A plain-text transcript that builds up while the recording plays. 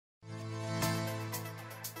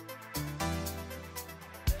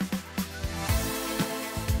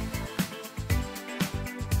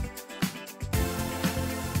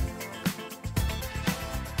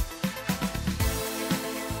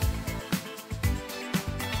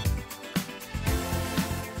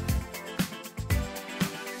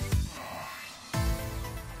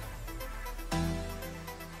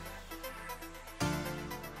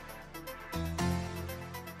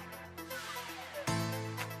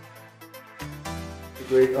It's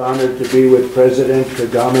a great honor to be with President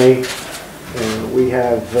Kagame. We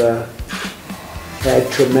have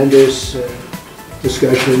had tremendous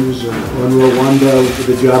discussions on Rwanda.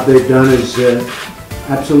 The job they've done is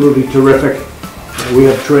absolutely terrific. We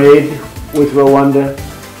have trade with Rwanda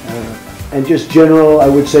and just general, I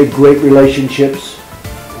would say, great relationships.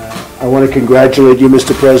 I want to congratulate you,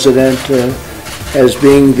 Mr. President, as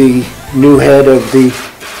being the new head of the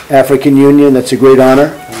African Union. That's a great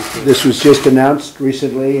honor. This was just announced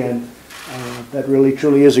recently, and that really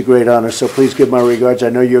truly is a great honor. So please give my regards. I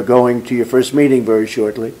know you're going to your first meeting very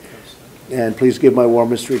shortly, and please give my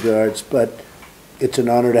warmest regards. But it's an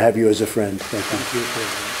honor to have you as a friend. Thank you.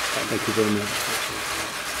 Thank you very much.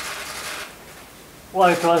 Well,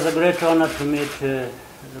 it was a great honor to meet the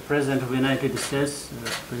President of the United States,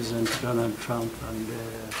 President Donald Trump, and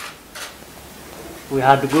we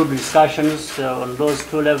had good discussions on those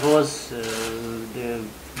two levels. The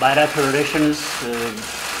bilateral relations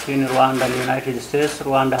between Rwanda and the United States.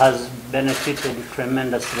 Rwanda has benefited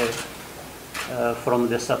tremendously from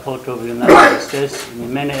the support of the United States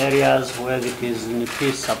in many areas, whether it is in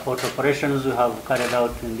peace support operations we have carried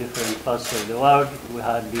out in different parts of the world. We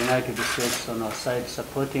had the United States on our side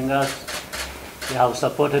supporting us. They have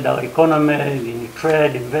supported our economy in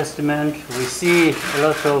trade, investment. We see a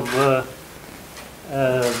lot of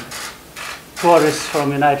tourists from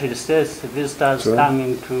the United States, visitors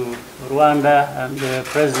coming to Rwanda, and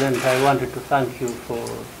President, I wanted to thank you for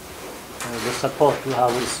the support we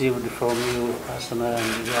have received from you personally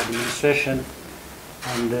and the administration.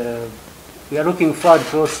 And we are looking forward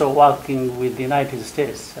to also working with the United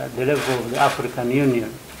States at the level of the African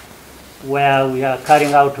Union, where we are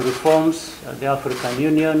carrying out reforms at the African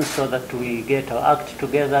Union so that we get our act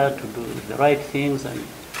together to do the right things, and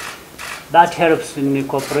that helps in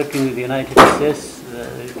cooperating with the United States.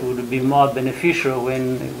 It would be more beneficial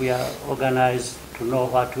when we are organized to know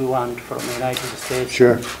what we want from the United States.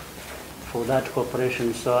 Sure. For that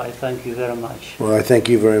cooperation, so I thank you very much. Well, I thank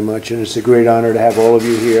you very much, and it's a great honor to have all of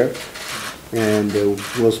you here. And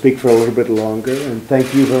we'll speak for a little bit longer, and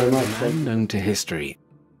thank you very much. A man known to history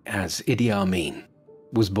as Idi Amin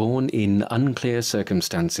was born in unclear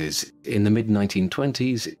circumstances in the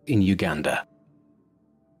mid-1920s in Uganda.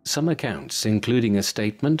 Some accounts, including a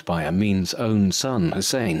statement by Amin's own son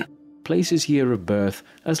Hussein, place his year of birth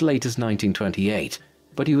as late as 1928,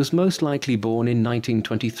 but he was most likely born in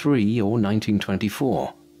 1923 or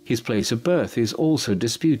 1924. His place of birth is also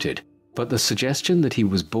disputed, but the suggestion that he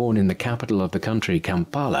was born in the capital of the country,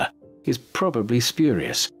 Kampala, is probably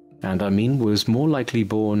spurious, and Amin was more likely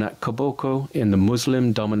born at Koboko in the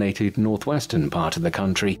Muslim-dominated northwestern part of the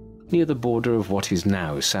country, near the border of what is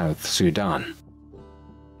now South Sudan.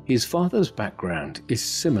 His father's background is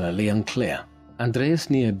similarly unclear. Andreas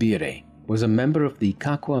Niabire was a member of the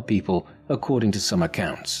Kakwa people according to some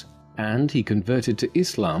accounts, and he converted to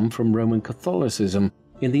Islam from Roman Catholicism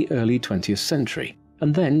in the early 20th century,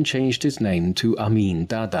 and then changed his name to Amin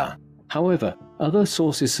Dada. However, other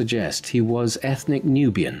sources suggest he was ethnic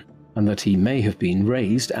Nubian, and that he may have been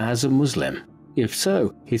raised as a Muslim. If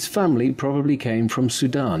so, his family probably came from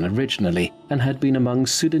Sudan originally and had been among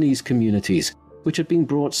Sudanese communities which had been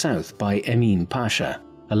brought south by Emin Pasha,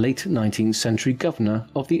 a late 19th century governor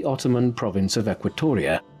of the Ottoman province of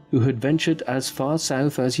Equatoria, who had ventured as far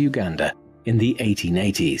south as Uganda in the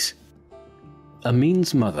 1880s.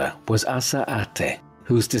 Amin's mother was Assa Ate,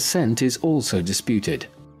 whose descent is also disputed.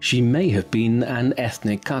 She may have been an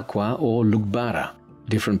ethnic Kakwa or Lugbara,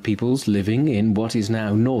 different peoples living in what is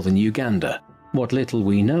now northern Uganda. What little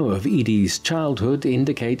we know of Idi's childhood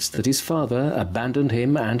indicates that his father abandoned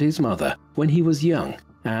him and his mother when he was young,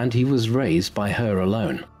 and he was raised by her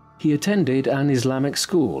alone. He attended an Islamic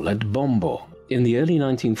school at Bombo in the early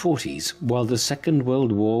 1940s while the Second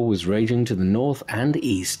World War was raging to the north and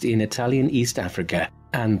east in Italian East Africa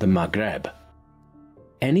and the Maghreb.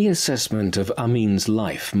 Any assessment of Amin's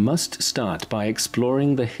life must start by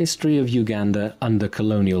exploring the history of Uganda under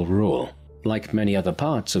colonial rule. Like many other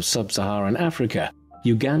parts of sub-Saharan Africa,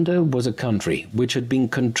 Uganda was a country which had been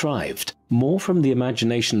contrived more from the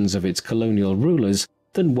imaginations of its colonial rulers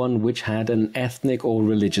than one which had an ethnic or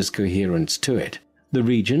religious coherence to it. The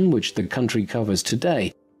region which the country covers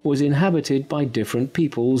today was inhabited by different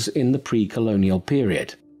peoples in the pre-colonial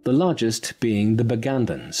period, the largest being the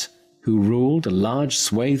Bagandans, who ruled a large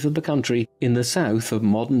swathe of the country in the south of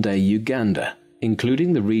modern-day Uganda,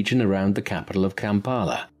 including the region around the capital of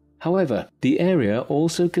Kampala. However, the area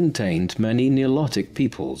also contained many Nilotic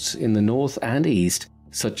peoples in the north and east,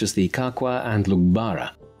 such as the Kakwa and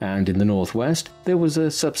Lugbara, and in the northwest there was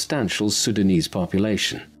a substantial Sudanese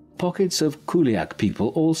population. Pockets of Kuliak people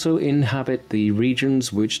also inhabit the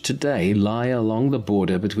regions which today lie along the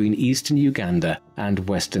border between eastern Uganda and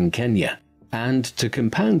western Kenya. And to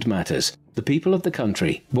compound matters, the people of the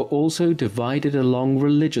country were also divided along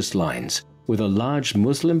religious lines, with a large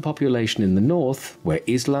Muslim population in the north, where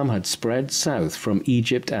Islam had spread south from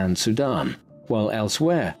Egypt and Sudan, while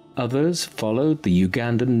elsewhere others followed the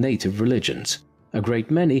Ugandan native religions. A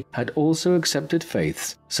great many had also accepted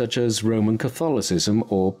faiths such as Roman Catholicism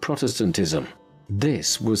or Protestantism.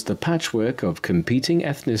 This was the patchwork of competing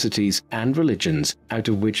ethnicities and religions out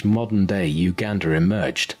of which modern-day Uganda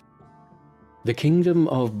emerged. The Kingdom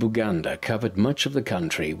of Buganda covered much of the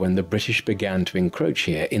country when the British began to encroach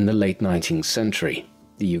here in the late 19th century.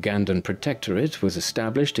 The Ugandan Protectorate was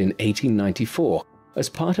established in 1894 as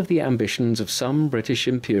part of the ambitions of some British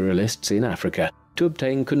imperialists in Africa to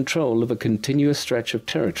obtain control of a continuous stretch of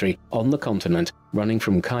territory on the continent running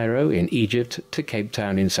from Cairo in Egypt to Cape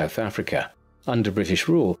Town in South Africa. Under British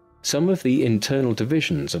rule, some of the internal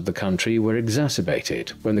divisions of the country were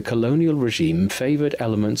exacerbated when the colonial regime favoured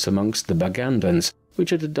elements amongst the Bagandans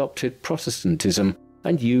which had adopted Protestantism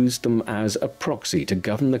and used them as a proxy to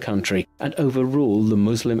govern the country and overrule the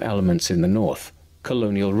Muslim elements in the north.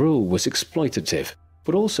 Colonial rule was exploitative,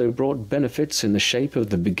 but also brought benefits in the shape of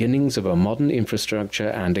the beginnings of a modern infrastructure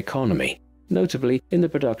and economy, notably in the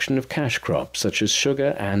production of cash crops such as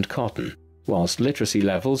sugar and cotton, whilst literacy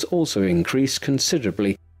levels also increased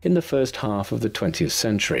considerably in the first half of the 20th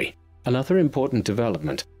century. Another important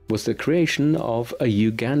development was the creation of a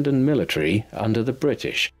Ugandan military under the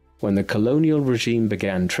British, when the colonial regime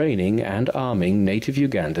began training and arming native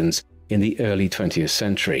Ugandans in the early 20th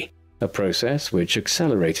century. A process which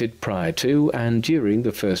accelerated prior to and during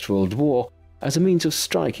the First World War as a means of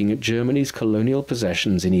striking at Germany's colonial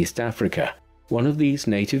possessions in East Africa. One of these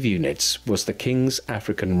native units was the King's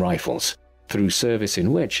African Rifles, through service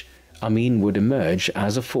in which Amin would emerge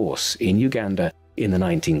as a force in Uganda in the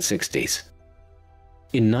 1960s.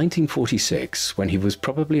 In 1946, when he was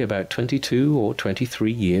probably about 22 or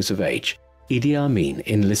 23 years of age, Idi Amin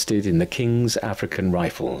enlisted in the King's African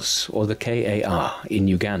Rifles, or the KAR, in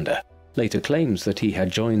Uganda. Later claims that he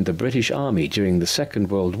had joined the British Army during the Second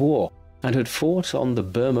World War and had fought on the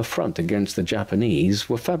Burma front against the Japanese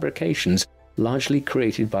were fabrications largely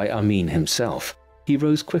created by Amin himself. He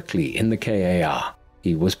rose quickly in the KAR.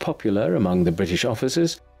 He was popular among the British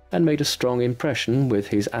officers and made a strong impression with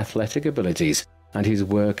his athletic abilities and his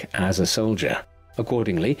work as a soldier.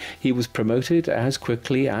 Accordingly, he was promoted as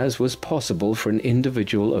quickly as was possible for an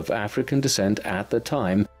individual of African descent at the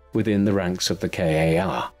time within the ranks of the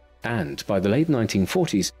KAR. And by the late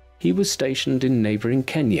 1940s, he was stationed in neighbouring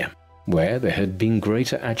Kenya, where there had been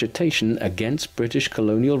greater agitation against British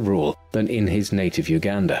colonial rule than in his native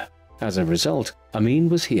Uganda. As a result, Amin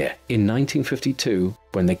was here in 1952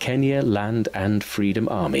 when the Kenya Land and Freedom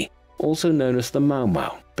Army, also known as the Mau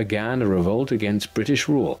Mau, began a revolt against British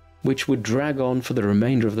rule, which would drag on for the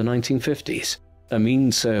remainder of the 1950s.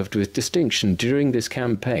 Amin served with distinction during this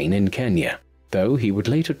campaign in Kenya, though he would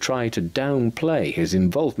later try to downplay his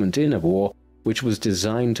involvement in a war which was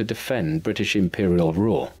designed to defend British imperial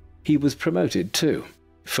rule. He was promoted too,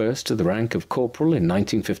 first to the rank of corporal in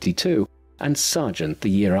 1952 and sergeant the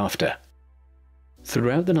year after.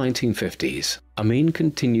 Throughout the 1950s, Amin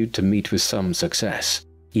continued to meet with some success.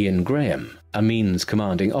 Ian Graham, Amin's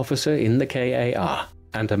commanding officer in the KAR,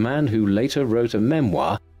 and a man who later wrote a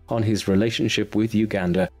memoir on his relationship with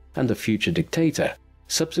Uganda and the future dictator,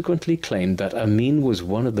 subsequently claimed that Amin was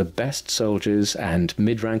one of the best soldiers and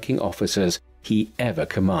mid-ranking officers he ever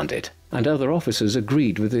commanded, and other officers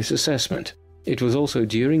agreed with this assessment. It was also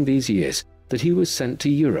during these years that he was sent to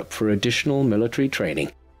Europe for additional military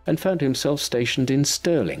training and found himself stationed in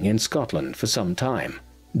Stirling in Scotland for some time.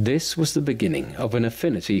 This was the beginning of an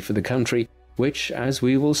affinity for the country which, as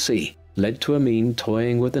we will see, led to Amin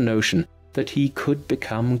toying with the notion that he could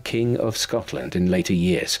become King of Scotland in later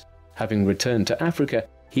years. Having returned to Africa,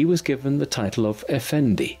 he was given the title of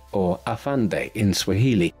Effendi, or Afande in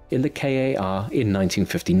Swahili, in the KAR in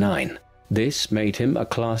 1959. This made him a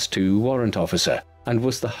Class II warrant officer, and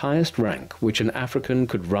was the highest rank which an African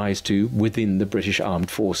could rise to within the British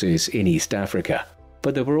Armed Forces in East Africa.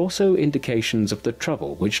 But there were also indications of the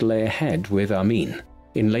trouble which lay ahead with Amin.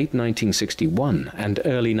 In late 1961 and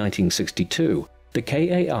early 1962, the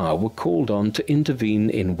KAR were called on to intervene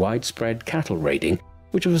in widespread cattle raiding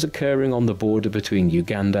which was occurring on the border between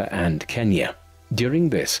Uganda and Kenya. During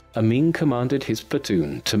this, Amin commanded his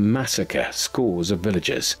platoon to massacre scores of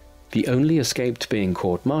villagers. He only escaped being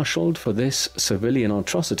court-martialed for this civilian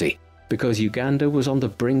atrocity because Uganda was on the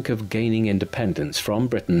brink of gaining independence from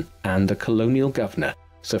Britain, and the colonial governor,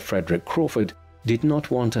 Sir Frederick Crawford, did not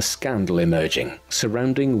want a scandal emerging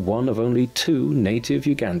surrounding one of only 2 native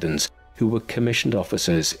Ugandans who were commissioned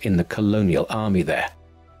officers in the colonial army there.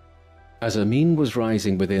 As Amin was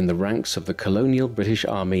rising within the ranks of the colonial British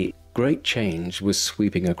Army, great change was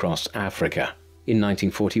sweeping across Africa. In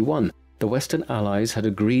 1941, the Western Allies had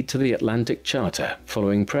agreed to the Atlantic Charter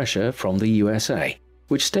following pressure from the USA,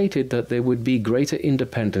 which stated that there would be greater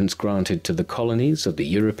independence granted to the colonies of the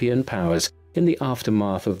European powers in the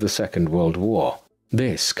aftermath of the Second World War.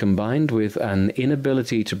 This, combined with an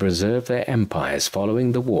inability to preserve their empires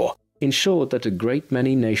following the war, ensured that a great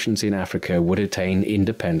many nations in Africa would attain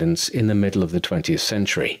independence in the middle of the 20th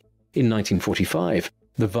century. In 1945,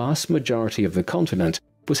 the vast majority of the continent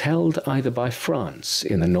was held either by France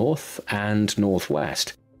in the north and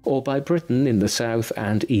northwest, or by Britain in the south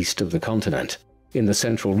and east of the continent. In the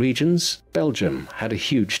central regions, Belgium had a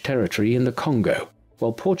huge territory in the Congo,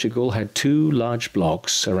 while Portugal had 2 large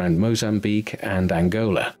blocks around Mozambique and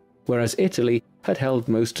Angola, whereas Italy had held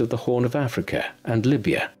most of the Horn of Africa and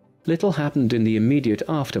Libya. Little happened in the immediate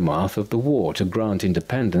aftermath of the war to grant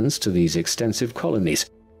independence to these extensive colonies,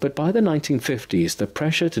 but by the 1950s the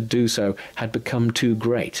pressure to do so had become too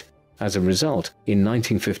great. As a result, in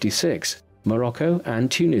 1956, Morocco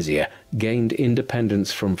and Tunisia gained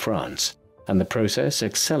independence from France, and the process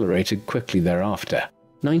accelerated quickly thereafter.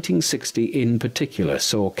 1960 in particular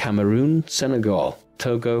saw Cameroon, Senegal,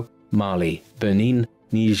 Togo, Mali, Benin,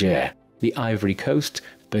 Niger, the Ivory Coast,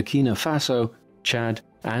 Burkina Faso, Chad,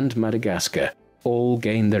 and Madagascar all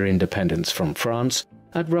gained their independence from France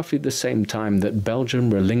at roughly the same time that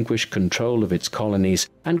Belgium relinquished control of its colonies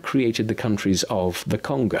and created the countries of the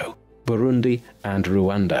Congo, Burundi, and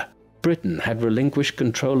Rwanda. Britain had relinquished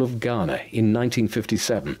control of Ghana in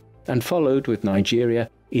 1957 and followed with Nigeria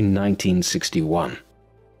in 1961.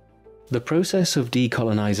 The process of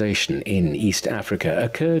decolonization in East Africa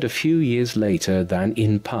occurred a few years later than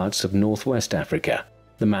in parts of Northwest Africa.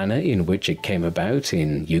 The manner in which it came about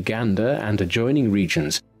in Uganda and adjoining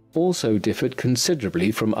regions also differed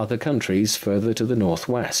considerably from other countries further to the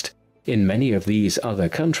northwest. In many of these other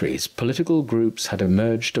countries, political groups had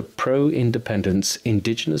emerged of pro-independence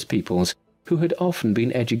indigenous peoples who had often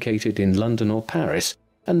been educated in London or Paris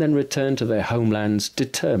and then returned to their homelands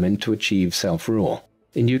determined to achieve self-rule.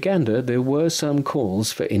 In Uganda there were some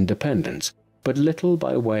calls for independence, but little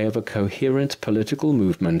by way of a coherent political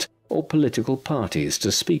movement or political parties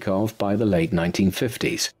to speak of by the late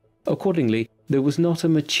 1950s. Accordingly, there was not a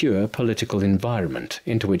mature political environment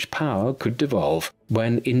into which power could devolve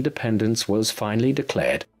when independence was finally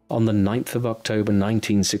declared on the 9th of October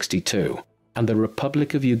 1962, and the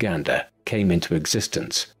Republic of Uganda came into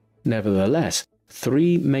existence. Nevertheless,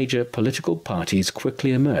 3 major political parties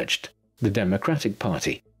quickly emerged: the Democratic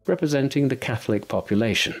Party, representing the Catholic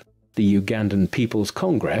population, the Ugandan People's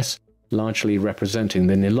Congress, largely representing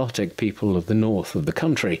the Nilotic people of the north of the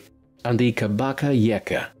country, and the Kabaka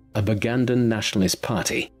Yeka, a Bugandan nationalist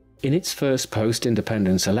party. In its first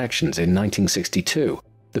post-independence elections in 1962,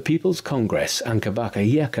 the People's Congress and Kabaka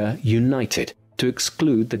Yeka united to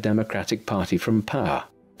exclude the Democratic Party from power,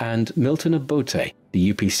 and Milton Obote,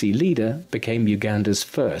 the UPC leader, became Uganda's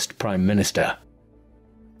first Prime Minister.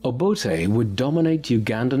 Obote would dominate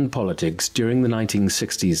Ugandan politics during the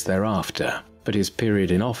 1960s thereafter, but his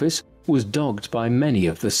period in office was dogged by many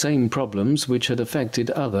of the same problems which had affected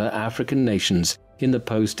other African nations in the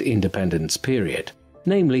post-independence period,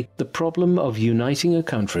 namely the problem of uniting a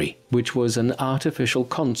country which was an artificial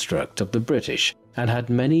construct of the British and had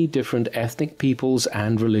many different ethnic peoples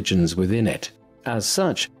and religions within it. As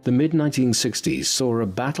such, the mid-1960s saw a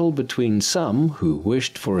battle between some who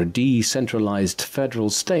wished for a decentralized federal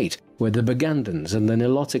state where the Bugandans and the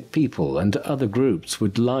Nilotic people and other groups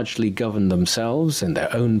would largely govern themselves in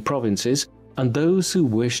their own provinces, and those who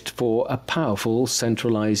wished for a powerful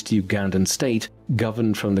centralized Ugandan state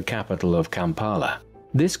governed from the capital of Kampala.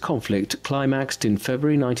 This conflict climaxed in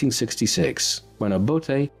February 1966, when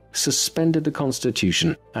Obote suspended the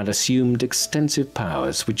constitution and assumed extensive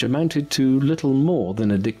powers which amounted to little more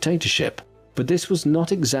than a dictatorship. But this was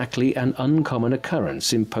not exactly an uncommon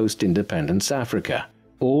occurrence in post-independence Africa.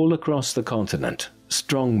 All across the continent,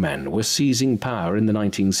 strongmen were seizing power in the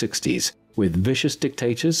 1960s, with vicious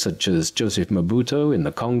dictators such as Joseph Mobutu in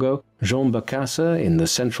the Congo, Jean Bokassa in the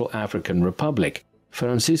Central African Republic,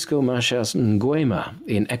 Francisco Machas Nguema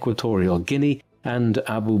in Equatorial Guinea, and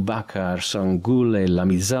Abubakar Sangule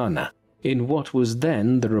Lamizana in what was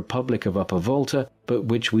then the Republic of Upper Volta, but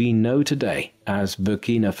which we know today as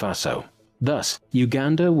Burkina Faso. Thus,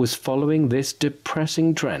 Uganda was following this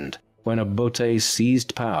depressing trend when Obote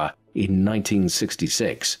seized power in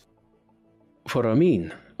 1966. For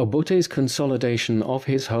Amin, Obote's consolidation of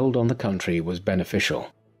his hold on the country was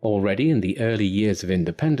beneficial. Already in the early years of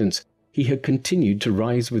independence, he had continued to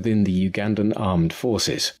rise within the Ugandan armed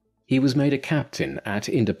forces. He was made a captain at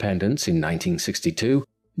independence in 1962,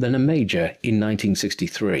 then a major in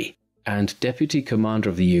 1963, and deputy commander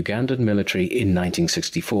of the Ugandan military in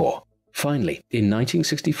 1964. Finally, in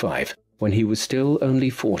 1965, when he was still only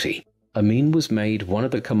 40, Amin was made one of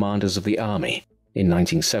the commanders of the army. In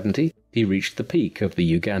 1970, he reached the peak of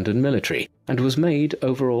the Ugandan military and was made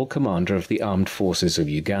overall commander of the armed forces of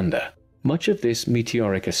Uganda. Much of this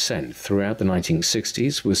meteoric ascent throughout the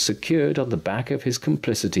 1960s was secured on the back of his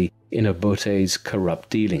complicity in Obote's corrupt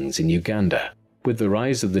dealings in Uganda. With the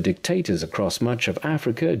rise of the dictators across much of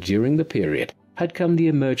Africa during the period had come the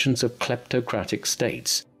emergence of kleptocratic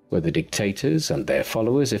states, where the dictators and their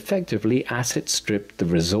followers effectively asset-stripped the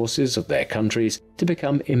resources of their countries to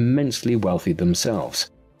become immensely wealthy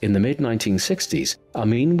themselves. In the mid-1960s,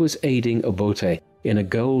 Amin was aiding Obote in a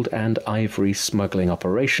gold and ivory smuggling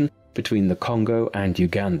operation between the Congo and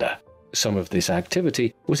Uganda. Some of this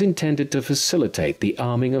activity was intended to facilitate the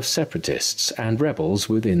arming of separatists and rebels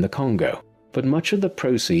within the Congo, but much of the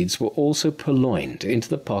proceeds were also purloined into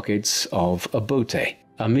the pockets of Obote,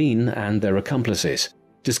 Amin and their accomplices.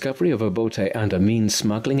 Discovery of Obote and Amin's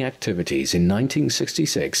smuggling activities in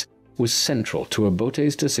 1966 was central to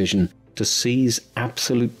Obote's decision to seize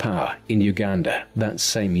absolute power in Uganda that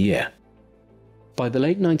same year. By the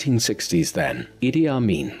late 1960s then, Idi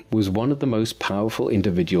Amin was one of the most powerful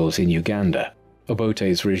individuals in Uganda.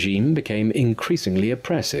 Obote's regime became increasingly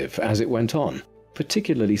oppressive as it went on,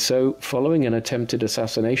 particularly so following an attempted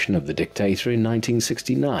assassination of the dictator in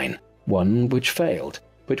 1969, one which failed,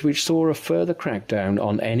 but which saw a further crackdown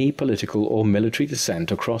on any political or military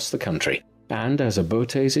dissent across the country, and as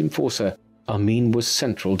Obote's enforcer, Amin was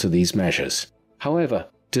central to these measures. However,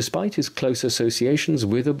 despite his close associations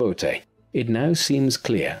with Obote, it now seems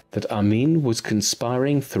clear that Amin was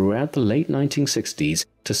conspiring throughout the late 1960s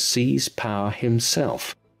to seize power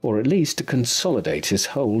himself, or at least to consolidate his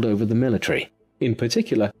hold over the military. In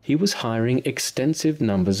particular, he was hiring extensive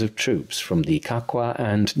numbers of troops from the Kakwa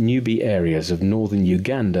and Nubi areas of northern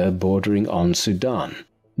Uganda bordering on Sudan.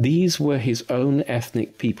 These were his own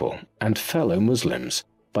ethnic people and fellow Muslims.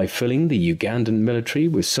 By filling the Ugandan military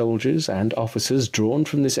with soldiers and officers drawn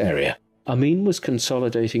from this area, Amin was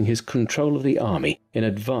consolidating his control of the army in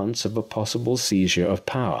advance of a possible seizure of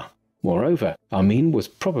power. Moreover, Amin was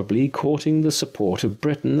probably courting the support of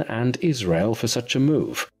Britain and Israel for such a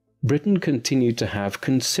move. Britain continued to have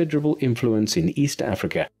considerable influence in East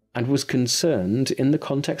Africa and was concerned, in the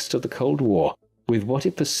context of the Cold War, with what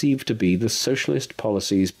it perceived to be the socialist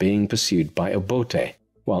policies being pursued by Obote,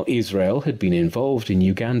 while Israel had been involved in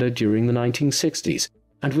Uganda during the 1960s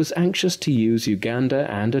and was anxious to use Uganda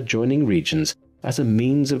and adjoining regions as a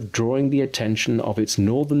means of drawing the attention of its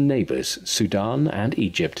northern neighbors, Sudan and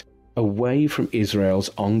Egypt, away from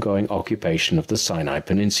Israel's ongoing occupation of the Sinai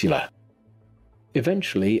Peninsula.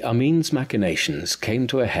 Eventually, Amin's machinations came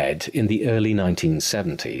to a head in the early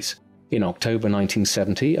 1970s. In October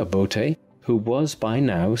 1970, Obote, who was by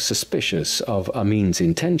now suspicious of Amin's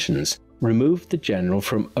intentions, removed the general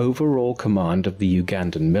from overall command of the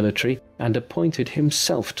Ugandan military and appointed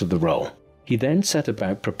himself to the role. He then set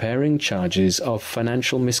about preparing charges of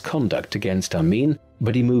financial misconduct against Amin,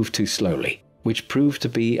 but he moved too slowly, which proved to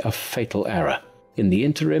be a fatal error. In the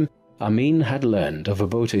interim, Amin had learned of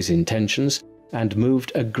Obote's intentions and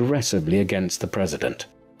moved aggressively against the president.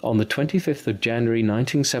 On the 25th of January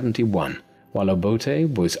 1971, while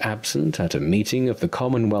Obote was absent at a meeting of the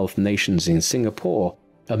Commonwealth nations in Singapore,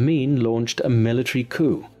 Amin launched a military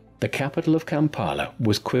coup. The capital of Kampala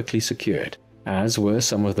was quickly secured, as were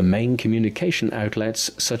some of the main communication outlets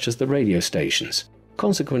such as the radio stations.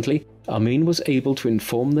 Consequently, Amin was able to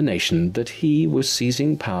inform the nation that he was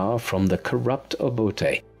seizing power from the corrupt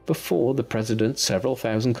Obote before the president several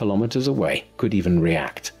thousand kilometers away could even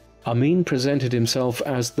react. Amin presented himself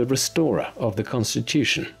as the restorer of the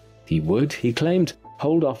constitution. He would, he claimed,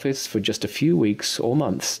 hold office for just a few weeks or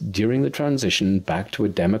months during the transition back to a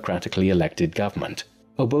democratically elected government.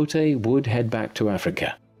 Obote would head back to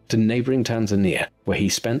Africa, to neighboring Tanzania, where he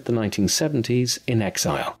spent the 1970s in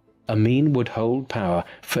exile. Amin would hold power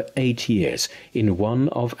for 8 years in one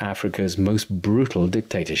of Africa's most brutal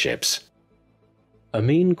dictatorships.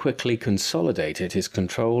 Amin quickly consolidated his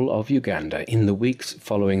control of Uganda in the weeks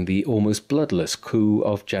following the almost bloodless coup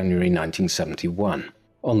of January 1971.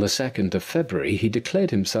 On the 2nd of February, he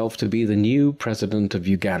declared himself to be the new president of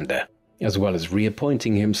Uganda, as well as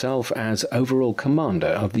reappointing himself as overall commander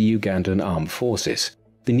of the Ugandan armed forces.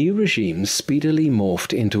 The new regime speedily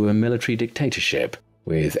morphed into a military dictatorship,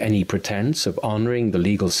 with any pretense of honouring the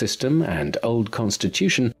legal system and old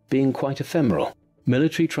constitution being quite ephemeral.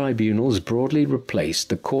 Military tribunals broadly replaced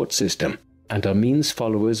the court system, and Amin's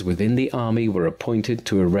followers within the army were appointed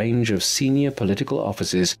to a range of senior political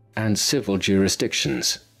offices and civil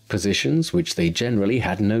jurisdictions, positions which they generally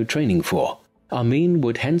had no training for. Amin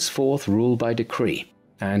would henceforth rule by decree,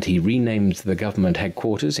 and he renamed the government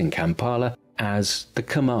headquarters in Kampala as the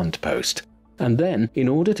Command Post. And then, in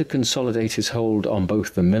order to consolidate his hold on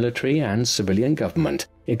both the military and civilian government,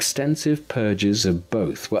 extensive purges of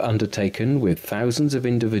both were undertaken, with thousands of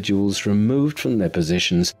individuals removed from their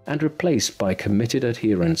positions and replaced by committed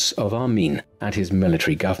adherents of Amin and his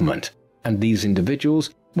military government. And these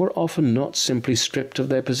individuals were often not simply stripped of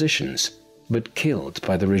their positions, but killed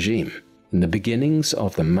by the regime, in the beginnings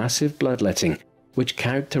of the massive bloodletting which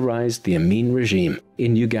characterized the Amin regime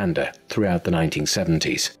in Uganda throughout the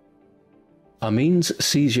 1970s. Amin's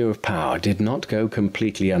seizure of power did not go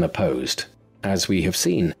completely unopposed. As we have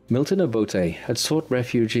seen, Milton Obote had sought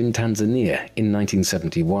refuge in Tanzania in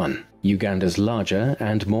 1971, Uganda's larger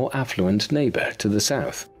and more affluent neighbor to the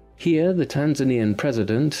south. Here, the Tanzanian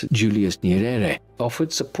president, Julius Nyerere,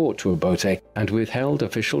 offered support to Obote and withheld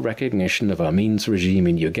official recognition of Amin's regime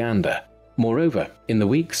in Uganda. Moreover, in the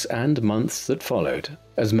weeks and months that followed,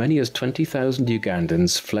 as many as 20,000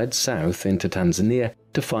 Ugandans fled south into Tanzania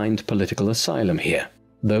to find political asylum here.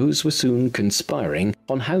 Those were soon conspiring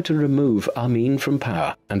on how to remove Amin from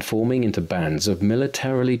power and forming into bands of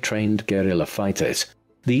militarily trained guerrilla fighters.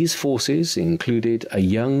 These forces included a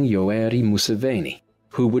young Yoweri Museveni,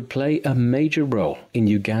 who would play a major role in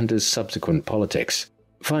Uganda's subsequent politics.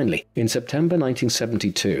 Finally, in September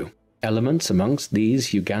 1972, elements amongst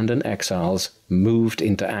these Ugandan exiles moved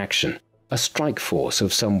into action. A strike force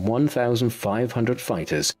of some 1,500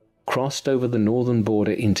 fighters crossed over the northern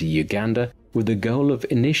border into Uganda with the goal of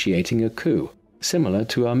initiating a coup, similar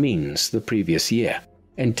to Amin's the previous year.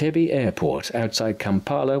 Entebbe Airport outside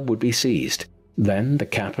Kampala would be seized. Then the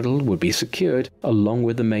capital would be secured along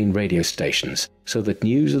with the main radio stations, so that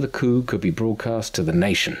news of the coup could be broadcast to the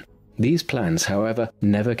nation. These plans, however,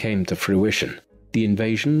 never came to fruition. The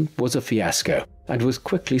invasion was a fiasco and was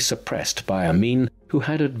quickly suppressed by Amin, who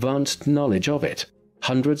had advanced knowledge of it.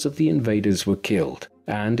 Hundreds of the invaders were killed,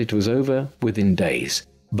 and it was over within days.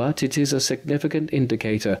 But it is a significant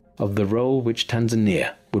indicator of the role which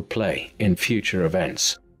Tanzania would play in future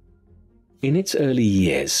events. In its early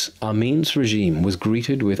years, Amin's regime was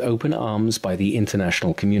greeted with open arms by the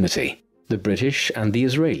international community. The British and the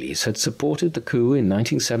Israelis had supported the coup in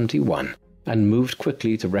 1971 and moved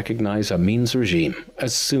quickly to recognize Amin's regime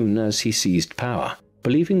as soon as he seized power,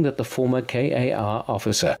 believing that the former KAR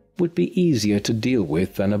officer would be easier to deal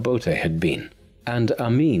with than Obote had been. And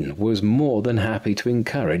Amin was more than happy to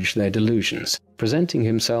encourage their delusions, presenting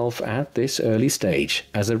himself at this early stage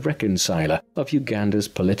as a reconciler of Uganda's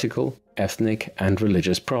political, ethnic and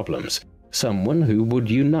religious problems, someone who would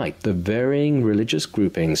unite the varying religious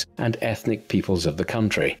groupings and ethnic peoples of the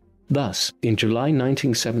country. Thus, in July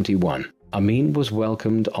 1971, Amin was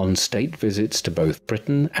welcomed on state visits to both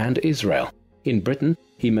Britain and Israel. In Britain,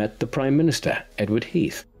 he met the Prime Minister, Edward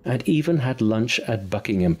Heath, and even had lunch at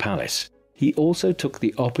Buckingham Palace. He also took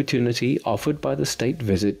the opportunity offered by the state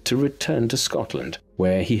visit to return to Scotland,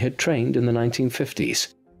 where he had trained in the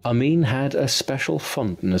 1950s. Amin had a special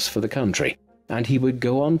fondness for the country, and he would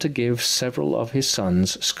go on to give several of his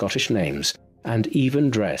sons Scottish names, and even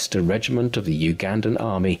dressed a regiment of the Ugandan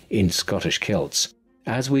army in Scottish kilts.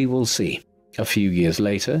 As we will see, a few years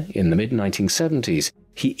later, in the mid-1970s,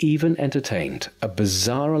 he even entertained a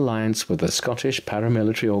bizarre alliance with a Scottish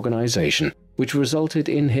paramilitary organisation, which resulted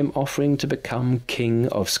in him offering to become King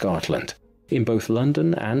of Scotland. In both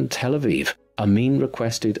London and Tel Aviv, Amin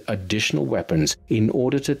requested additional weapons in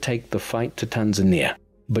order to take the fight to Tanzania,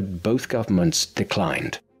 but both governments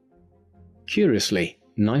declined. Curiously,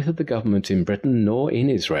 neither the government in Britain nor in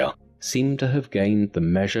Israel seemed to have gained the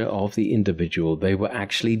measure of the individual they were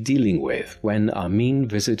actually dealing with when Amin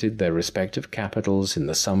visited their respective capitals in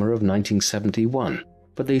the summer of 1971,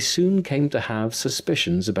 but they soon came to have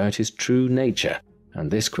suspicions about his true nature, and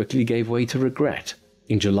this quickly gave way to regret.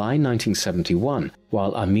 In July 1971,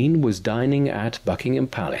 while Amin was dining at Buckingham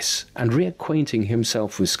Palace and reacquainting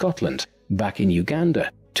himself with Scotland, back in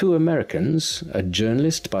Uganda, two Americans, a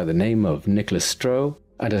journalist by the name of Nicholas Stroh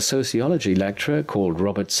and a sociology lecturer called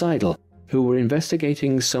Robert Seidel, who were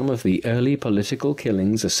investigating some of the early political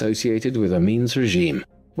killings associated with Amin's regime,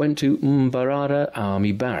 went to Mbarara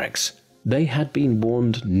Army Barracks. They had been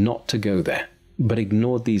warned not to go there, but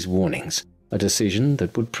ignored these warnings, a decision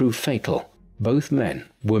that would prove fatal. Both men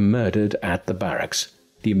were murdered at the barracks.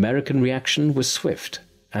 The American reaction was swift.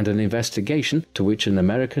 and an investigation to which an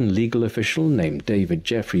American legal official named David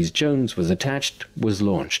Jeffries Jones was attached was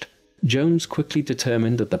launched. Jones quickly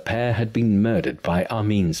determined that the pair had been murdered by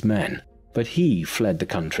Amin's men, but he fled the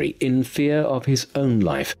country in fear of his own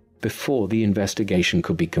life before the investigation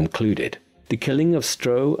could be concluded. The killing of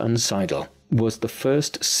Stroh and Seidel was the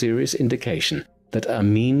first serious indication that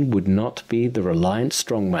Amin would not be the reliant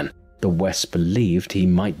strongman the West believed he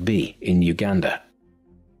might be in Uganda.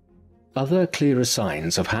 Other clearer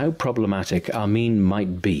signs of how problematic Amin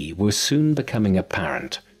might be were soon becoming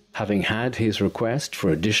apparent. Having had his request for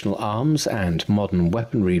additional arms and modern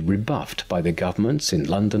weaponry rebuffed by the governments in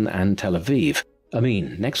London and Tel Aviv,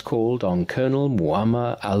 Amin next called on Colonel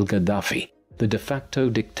Muammar al-Gaddafi, the de facto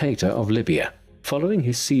dictator of Libya. Following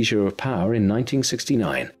his seizure of power in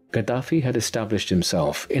 1969, Gaddafi had established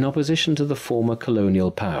himself in opposition to the former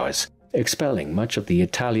colonial powers, expelling much of the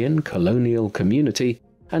Italian colonial community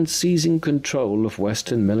and seizing control of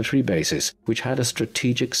Western military bases which had a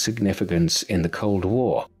strategic significance in the Cold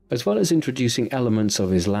War, as well as introducing elements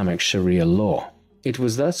of Islamic Sharia law. It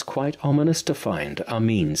was thus quite ominous to find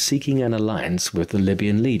Amin seeking an alliance with the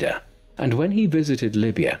Libyan leader. And when he visited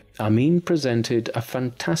Libya, Amin presented a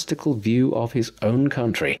fantastical view of his own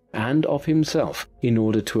country and of himself in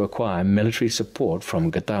order to acquire military support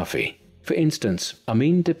from Gaddafi. For instance,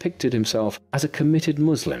 Amin depicted himself as a committed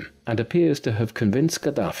Muslim and appears to have convinced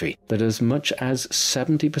Gaddafi that as much as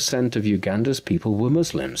 70% of Uganda's people were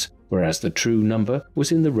Muslims, whereas the true number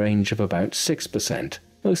was in the range of about 6%,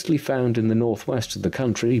 mostly found in the northwest of the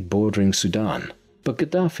country bordering Sudan. But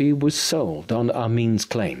Gaddafi was sold on Amin's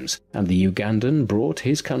claims, and the Ugandan brought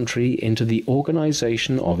his country into the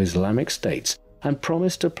Organization of Islamic States and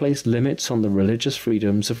promised to place limits on the religious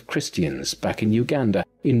freedoms of Christians back in Uganda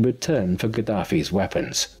in return for Gaddafi's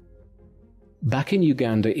weapons. Back in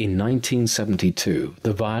Uganda in 1972,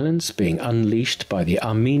 the violence being unleashed by the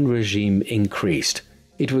Amin regime increased.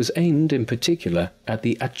 It was aimed in particular at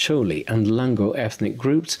the Acholi and Lango ethnic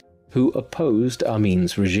groups who opposed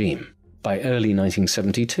Amin's regime. By early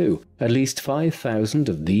 1972, at least 5,000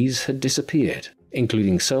 of these had disappeared,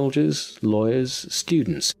 including soldiers, lawyers,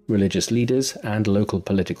 students, religious leaders, and local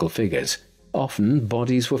political figures. Often,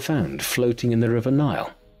 bodies were found floating in the River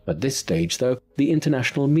Nile. At this stage, though, the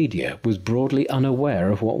international media was broadly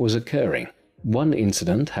unaware of what was occurring. One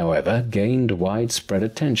incident, however, gained widespread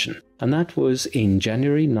attention, and that was in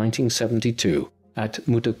January 1972 at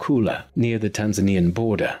Mutakula, near the Tanzanian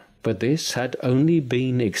border. But this had only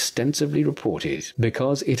been extensively reported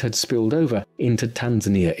because it had spilled over into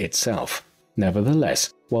Tanzania itself.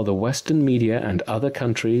 Nevertheless, while the Western media and other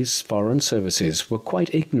countries' foreign services were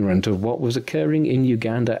quite ignorant of what was occurring in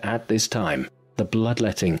Uganda at this time, the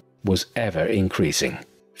bloodletting was ever increasing.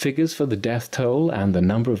 Figures for the death toll and the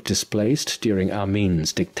number of displaced during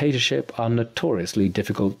Amin's dictatorship are notoriously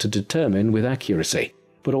difficult to determine with accuracy,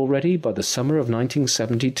 but already by the summer of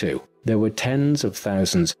 1972, there were tens of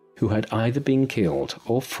thousands who had either been killed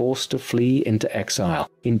or forced to flee into exile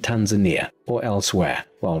in Tanzania or elsewhere,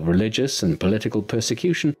 while religious and political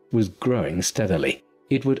persecution was growing steadily.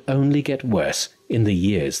 It would only get worse in the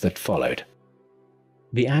years that followed.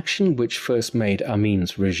 The action which first made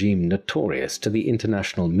Amin's regime notorious to the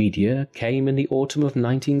international media came in the autumn of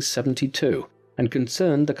 1972 and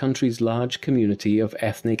concerned the country's large community of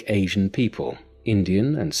ethnic Asian people.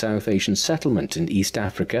 Indian and South Asian settlement in East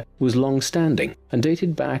Africa was long-standing and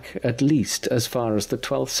dated back at least as far as the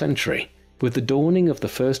 12th century. With the dawning of the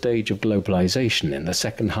first age of globalization in the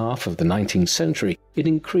second half of the 19th century, it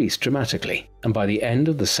increased dramatically, and by the end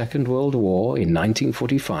of the Second World War in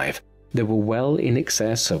 1945, there were well in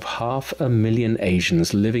excess of 500,000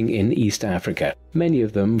 Asians living in East Africa, many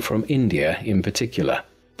of them from India in particular.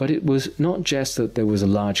 But it was not just that there was a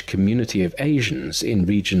large community of Asians in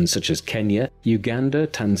regions such as Kenya, Uganda,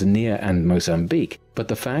 Tanzania, and Mozambique, but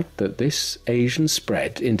the fact that this Asian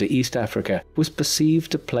spread into East Africa was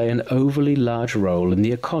perceived to play an overly large role in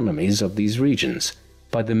the economies of these regions.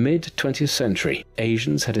 By the mid-20th century,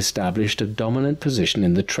 Asians had established a dominant position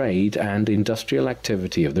in the trade and industrial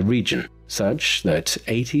activity of the region, such that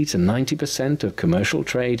 80 to 90% of commercial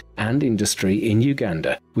trade and industry in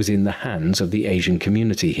Uganda was in the hands of the Asian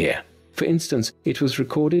community here. For instance, it was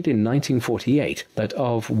recorded in 1948 that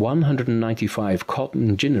of 195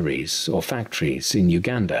 cotton ginneries or factories in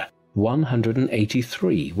Uganda,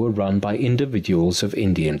 183 were run by individuals of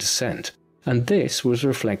Indian descent. And this was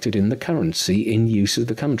reflected in the currency in use of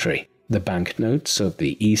the country. The banknotes of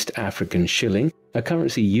the East African shilling, a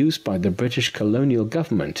currency used by the British colonial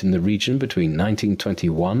government in the region between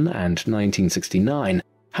 1921 and 1969,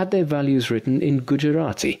 had their values written in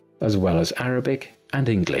Gujarati, as well as Arabic and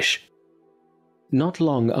English. Not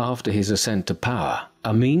long after his ascent to power,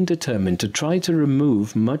 Amin determined to try to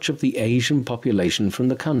remove much of the Asian population from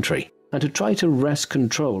the country and to try to wrest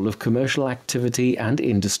control of commercial activity and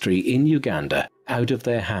industry in Uganda out of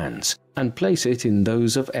their hands and place it in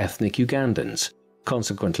those of ethnic Ugandans.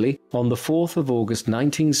 Consequently, on the 4th of August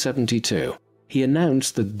 1972, he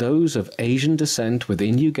announced that those of Asian descent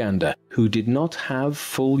within Uganda who did not have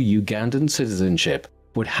full Ugandan citizenship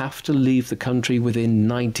would have to leave the country within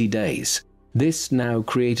 90 days. This now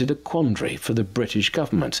created a quandary for the British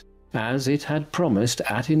government, as it had promised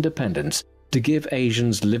at independence to give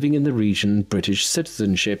Asians living in the region British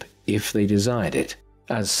citizenship if they desired it.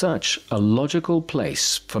 As such, a logical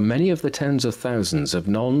place for many of the tens of thousands of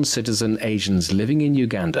non-citizen Asians living in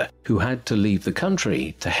Uganda who had to leave the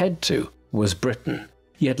country to head to was Britain.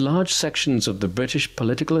 Yet large sections of the British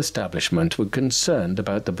political establishment were concerned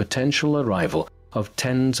about the potential arrival of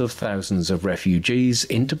tens of thousands of refugees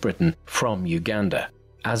into Britain from Uganda.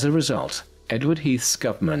 As a result, Edward Heath's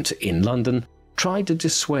government in London tried to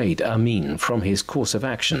dissuade Amin from his course of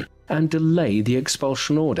action and delay the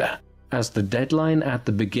expulsion order. As the deadline at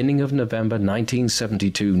the beginning of November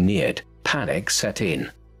 1972 neared, panic set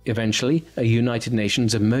in. Eventually, a United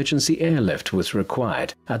Nations emergency airlift was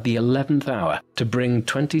required at the 11th hour to bring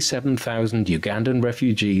 27,000 Ugandan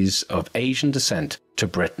refugees of Asian descent to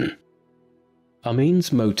Britain.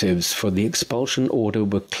 Amin's motives for the expulsion order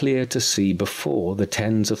were clear to see before the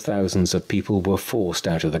tens of thousands of people were forced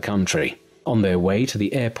out of the country. On their way to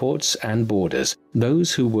the airports and borders,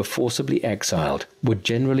 those who were forcibly exiled were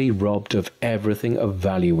generally robbed of everything of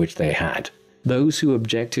value which they had. Those who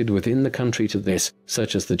objected within the country to this,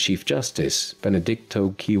 such as the Chief Justice,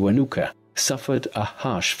 Benedicto Kiwanuka, suffered a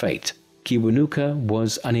harsh fate. Kiwanuka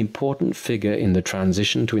was an important figure in the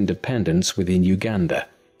transition to independence within Uganda.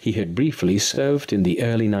 He had briefly served in the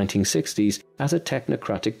early 1960s as a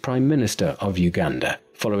technocratic Prime Minister of Uganda,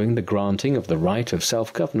 following the granting of the right of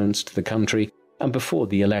self-governance to the country and before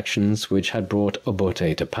the elections which had brought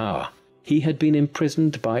Obote to power. He had been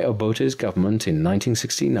imprisoned by Obote's government in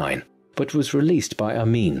 1969, but was released by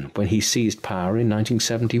Amin when he seized power in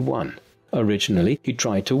 1971. Originally, he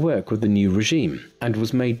tried to work with the new regime and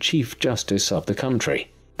was made Chief Justice of the country.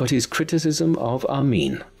 But his criticism of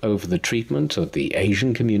Amin over the treatment of the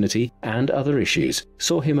Asian community and other issues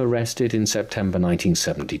saw him arrested in September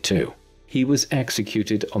 1972. He was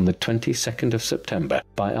executed on the 22nd of September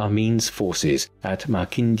by Amin's forces at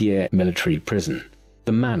Makindye military prison.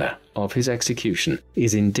 The manner of his execution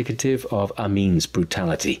is indicative of Amin's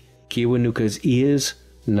brutality. Kiwanuka's ears,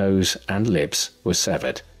 nose and lips were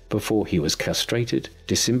severed before he was castrated,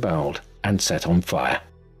 disemboweled and set on fire.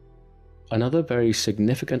 Another very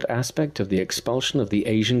significant aspect of the expulsion of the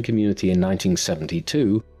Asian community in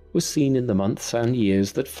 1972 was seen in the months and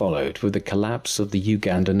years that followed with the collapse of the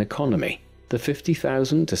Ugandan economy. The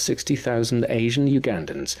 50,000 to 60,000 Asian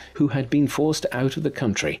Ugandans who had been forced out of the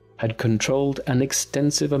country had controlled an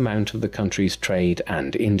extensive amount of the country's trade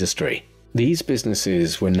and industry. These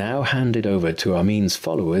businesses were now handed over to Amin's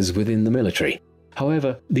followers within the military.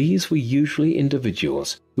 However, these were usually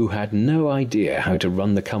individuals who had no idea how to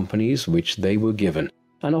run the companies which they were given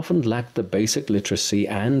and often lacked the basic literacy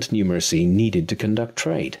and numeracy needed to conduct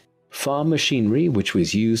trade. Farm machinery which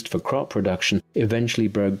was used for crop production eventually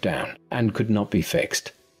broke down and could not be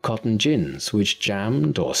fixed. Cotton gins which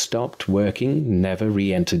jammed or stopped working never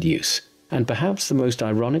re-entered use. And perhaps the most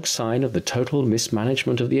ironic sign of the total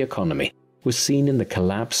mismanagement of the economy was seen in the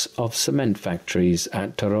collapse of cement factories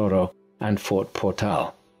at Tororo and Fort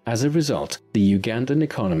Portal. As a result, the Ugandan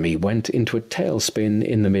economy went into a tailspin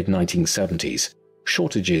in the mid-1970s.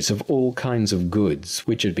 Shortages of all kinds of goods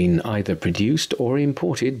which had been either produced or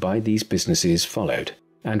imported by these businesses followed,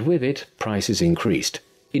 and with it prices increased.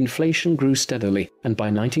 Inflation grew steadily, and by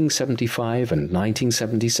 1975 and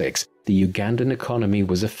 1976, the Ugandan economy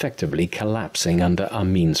was effectively collapsing under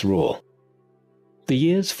Amin's rule. The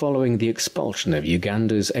years following the expulsion of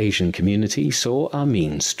Uganda's Asian community saw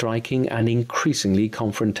Amin striking an increasingly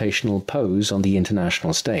confrontational pose on the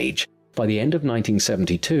international stage. By the end of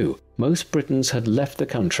 1972, most Britons had left the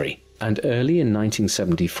country, and early in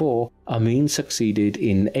 1974, Amin succeeded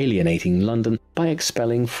in alienating London by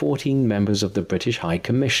expelling 14 members of the British High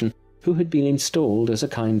Commission who had been installed as a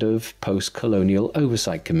kind of post-colonial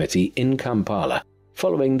oversight committee in Kampala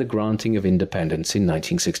following the granting of independence in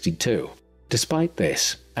 1962. Despite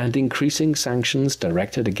this, and increasing sanctions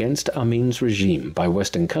directed against Amin's regime by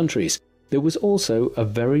Western countries, there was also a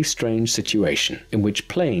very strange situation in which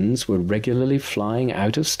planes were regularly flying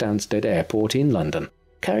out of Stansted Airport in London,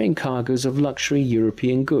 carrying cargoes of luxury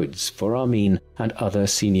European goods for Amin and other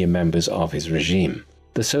senior members of his regime.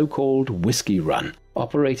 The so-called Whiskey Run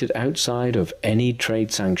operated outside of any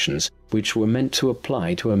trade sanctions which were meant to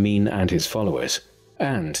apply to Amin and his followers.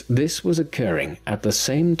 And this was occurring at the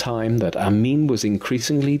same time that Amin was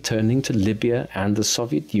increasingly turning to Libya and the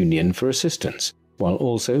Soviet Union for assistance, while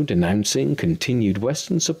also denouncing continued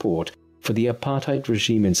Western support for the apartheid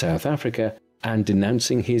regime in South Africa and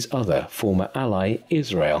denouncing his other former ally,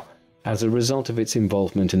 Israel, as a result of its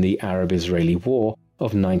involvement in the Arab-Israeli War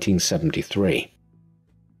of 1973.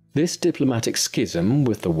 This diplomatic schism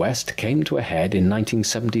with the West came to a head in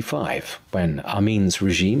 1975 when Amin's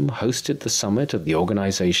regime hosted the summit of the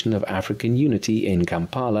Organization of African Unity in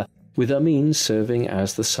Kampala, with Amin serving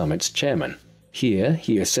as the summit's chairman. Here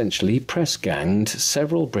he essentially press-ganged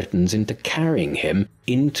several Britons into carrying him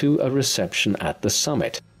into a reception at the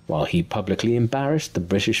summit, while he publicly embarrassed the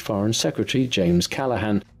British Foreign Secretary James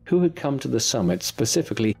Callaghan, who had come to the summit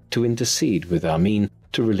specifically to intercede with Amin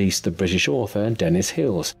to release the British author Dennis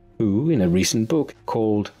Hills, who, in a recent book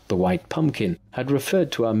called The White Pumpkin, had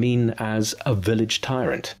referred to Amin as a village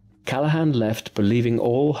tyrant. Callaghan left believing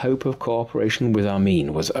all hope of cooperation with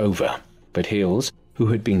Amin was over, but Hills, who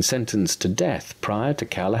had been sentenced to death prior to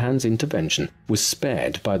Callaghan's intervention, was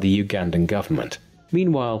spared by the Ugandan government.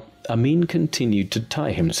 Meanwhile, Amin continued to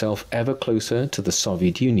tie himself ever closer to the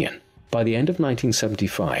Soviet Union. By the end of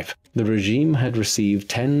 1975, the regime had received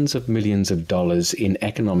tens of millions of dollars in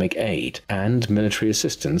economic aid and military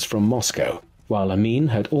assistance from Moscow, while Amin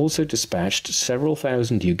had also dispatched several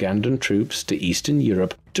thousand Ugandan troops to Eastern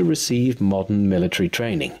Europe to receive modern military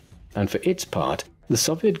training. And for its part, the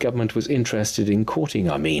Soviet government was interested in courting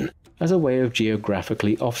Amin as a way of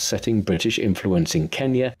geographically offsetting British influence in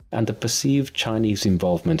Kenya and the perceived Chinese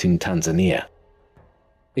involvement in Tanzania.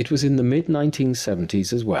 It was in the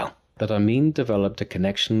mid-1970s as well that Amin developed a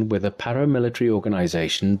connection with a paramilitary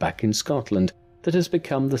organization back in Scotland that has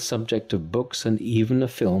become the subject of books and even a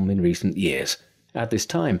film in recent years. At this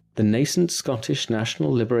time, the nascent Scottish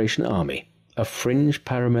National Liberation Army, a fringe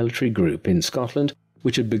paramilitary group in Scotland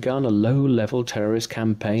which had begun a low-level terrorist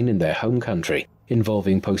campaign in their home country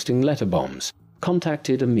involving posting letter bombs,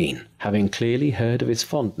 contacted Amin, having clearly heard of his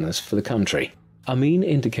fondness for the country. Amin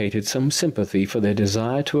indicated some sympathy for their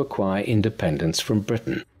desire to acquire independence from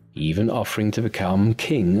Britain, even offering to become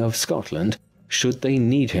King of Scotland should they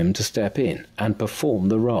need him to step in and perform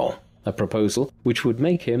the role, a proposal which would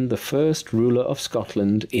make him the first ruler of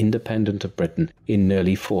Scotland independent of Britain in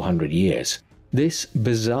nearly 400 years. This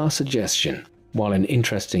bizarre suggestion, while an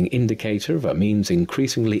interesting indicator of Amin's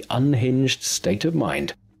increasingly unhinged state of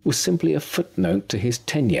mind, was simply a footnote to his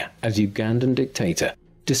tenure as Ugandan dictator,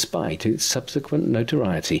 despite its subsequent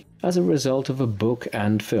notoriety as a result of a book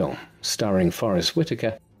and film starring Forrest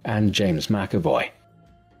Whitaker and James McAvoy.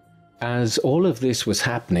 As all of this was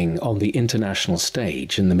happening on the international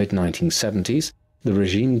stage in the mid-1970s, the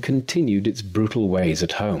regime continued its brutal ways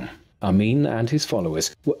at home. Amin and his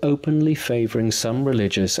followers were openly favouring some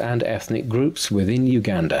religious and ethnic groups within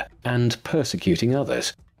Uganda and persecuting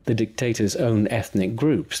others. The dictator's own ethnic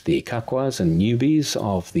groups, the Kakwas and Nubis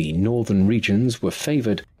of the northern regions, were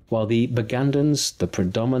favoured, while the Bagandans, the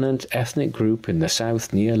predominant ethnic group in the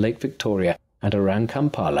south near Lake Victoria and around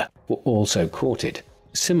Kampala, were also courted.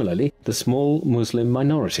 Similarly, the small Muslim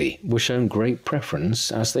minority were shown great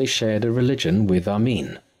preference as they shared a religion with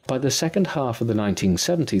Amin. By the second half of the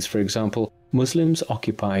 1970s, for example, Muslims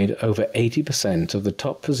occupied over 80% of the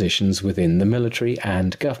top positions within the military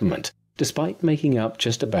and government, despite making up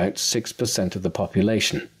just about 6% of the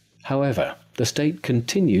population. However, the state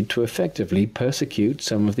continued to effectively persecute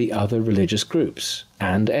some of the other religious groups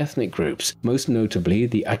and ethnic groups, most notably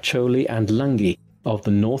the Acholi and Langi of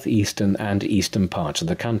the northeastern and eastern parts of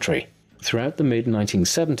the country. Throughout the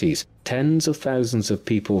mid-1970s, tens of thousands of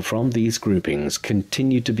people from these groupings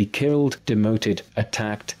continued to be killed, demoted,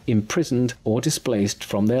 attacked, imprisoned, or displaced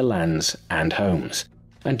from their lands and homes.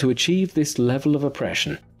 And to achieve this level of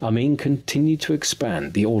oppression, Amin continued to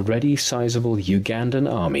expand the already sizable Ugandan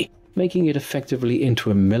army, making it effectively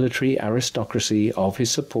into a military aristocracy of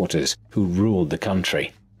his supporters who ruled the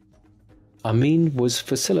country. Amin was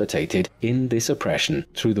facilitated in this oppression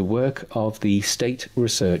through the work of the State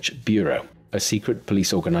Research Bureau, a secret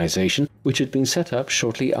police organization which had been set up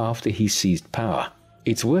shortly after he seized power.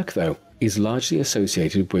 Its work, though, is largely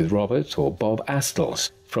associated with Robert or Bob Astles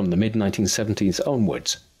from the mid-1970s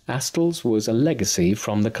onwards. Astles was a legacy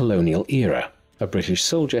from the colonial era, a British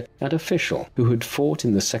soldier and official who had fought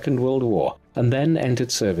in the Second World War and then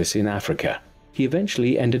entered service in Africa. He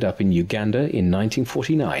eventually ended up in Uganda in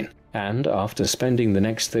 1949, and after spending the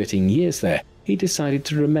next 13 years there, he decided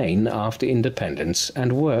to remain after independence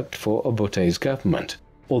and worked for Obote's government.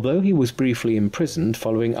 Although he was briefly imprisoned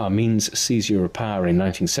following Amin's seizure of power in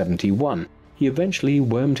 1971, he eventually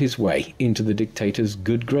wormed his way into the dictator's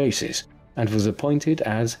good graces and was appointed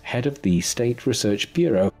as head of the State Research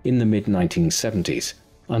Bureau in the mid-1970s.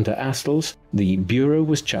 Under Astles, the bureau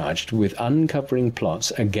was charged with uncovering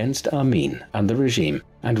plots against Amin and the regime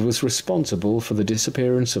and was responsible for the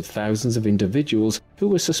disappearance of thousands of individuals who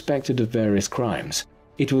were suspected of various crimes.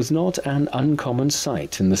 It was not an uncommon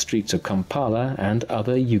sight in the streets of Kampala and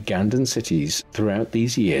other Ugandan cities throughout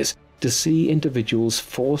these years to see individuals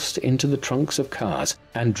forced into the trunks of cars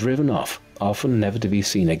and driven off, often never to be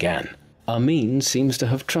seen again. Amin seems to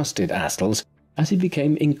have trusted Astles as he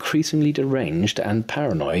became increasingly deranged and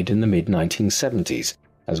paranoid in the mid-1970s,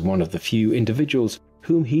 as one of the few individuals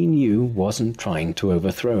whom he knew wasn't trying to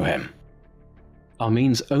overthrow him.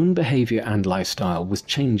 Amin's own behavior and lifestyle was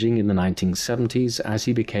changing in the 1970s as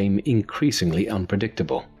he became increasingly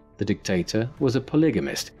unpredictable. The dictator was a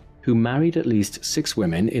polygamist who married at least 6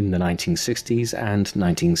 women in the 1960s and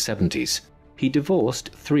 1970s. He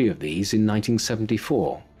divorced 3 of these in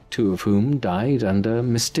 1974, 2 of whom died under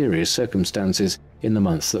mysterious circumstances in the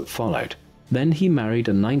months that followed. Then he married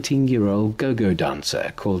a 19-year-old go-go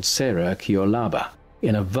dancer called Sarah Kiolaba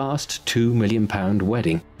in a vast £2 million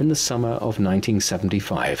wedding in the summer of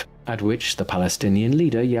 1975, at which the Palestinian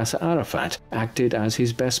leader Yasser Arafat acted as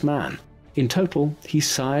his best man. In total, he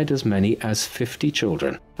sired as many as 50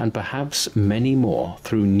 children, and perhaps many more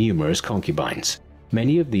through numerous concubines.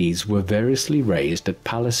 Many of these were variously raised at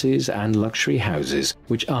palaces and luxury houses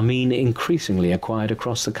which Amin increasingly acquired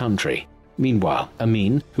across the country. Meanwhile,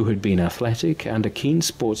 Amin, who had been athletic and a keen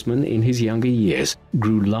sportsman in his younger years,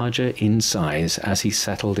 grew larger in size as he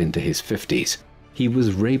settled into his 50s. He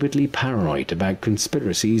was rabidly paranoid about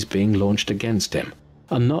conspiracies being launched against him,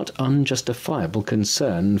 a not unjustifiable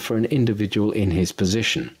concern for an individual in his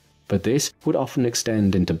position. But this would often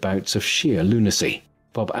extend into bouts of sheer lunacy.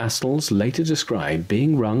 Bob Astles later described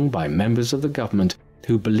being rung by members of the government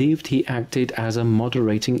who believed he acted as a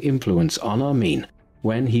moderating influence on Amin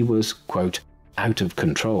when he was, quote, out of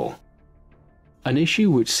control. An issue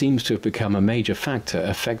which seems to have become a major factor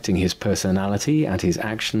affecting his personality and his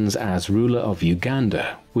actions as ruler of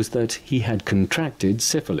Uganda was that he had contracted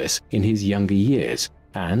syphilis in his younger years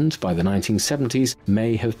and, by the 1970s,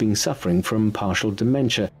 may have been suffering from partial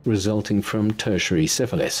dementia resulting from tertiary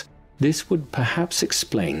syphilis. This would perhaps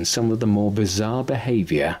explain some of the more bizarre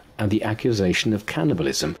behavior and the accusation of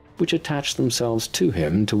cannibalism which attached themselves to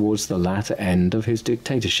him towards the latter end of his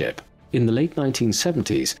dictatorship. In the late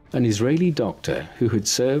 1970s, an Israeli doctor who had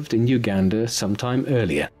served in Uganda some time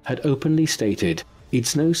earlier had openly stated,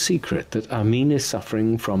 "It's no secret that Amin is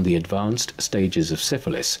suffering from the advanced stages of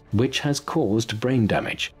syphilis, which has caused brain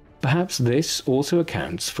damage." Perhaps this also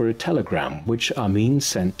accounts for a telegram which Amin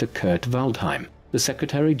sent to Kurt Waldheim, the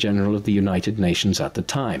Secretary General of the United Nations at the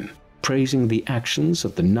time, praising the actions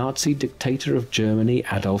of the Nazi dictator of Germany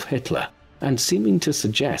Adolf Hitler, and seeming to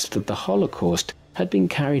suggest that the Holocaust had been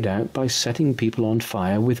carried out by setting people on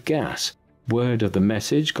fire with gas. Word of the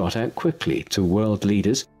message got out quickly to world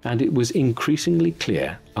leaders, and it was increasingly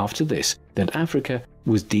clear after this that Africa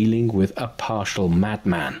was dealing with a partial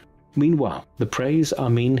madman. Meanwhile, the praise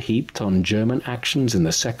Amin heaped on German actions in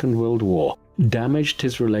the Second World War damaged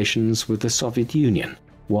his relations with the Soviet Union,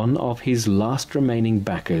 one of his last remaining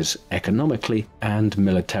backers economically and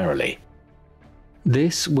militarily.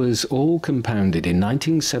 This was all compounded in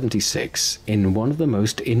 1976 in one of the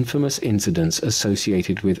most infamous incidents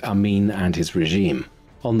associated with Amin and his regime.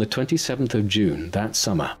 On the 27th of June that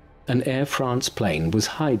summer, an Air France plane was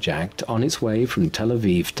hijacked on its way from Tel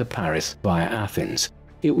Aviv to Paris via Athens.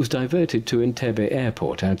 It was diverted to Entebbe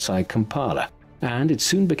Airport outside Kampala, and it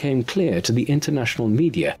soon became clear to the international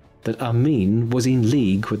media that Amin was in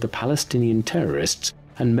league with the Palestinian terrorists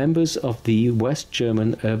and members of the West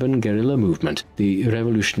German urban guerrilla movement, the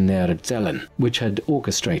Revolutionäre Zellen, which had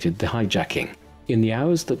orchestrated the hijacking. In the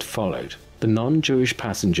hours that followed, the non-Jewish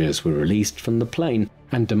passengers were released from the plane,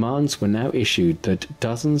 and demands were now issued that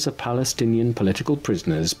dozens of Palestinian political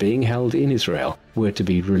prisoners being held in Israel were to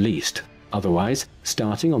be released. Otherwise,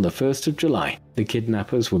 starting on the 1st of July, the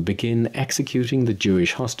kidnappers would begin executing the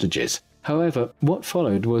Jewish hostages. However, what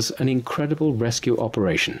followed was an incredible rescue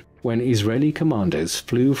operation when Israeli commanders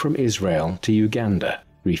flew from Israel to Uganda,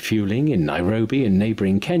 refueling in Nairobi and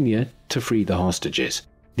neighboring Kenya to free the hostages.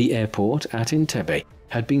 The airport at Entebbe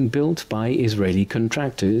had been built by Israeli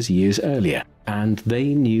contractors years earlier, and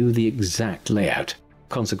they knew the exact layout.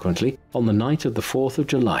 Consequently, on the night of the 4th of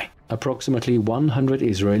July, approximately 100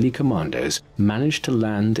 Israeli commandos managed to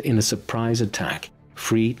land in a surprise attack,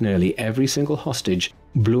 freed nearly every single hostage,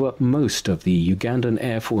 blew up most of the Ugandan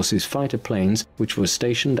Air Force's fighter planes which were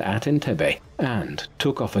stationed at Entebbe, and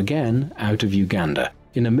took off again out of Uganda.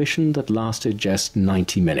 in a mission that lasted just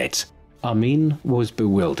 90 minutes. Amin was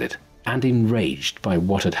bewildered and enraged by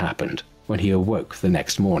what had happened when he awoke the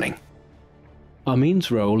next morning. Amin's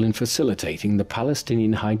role in facilitating the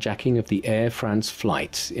Palestinian hijacking of the Air France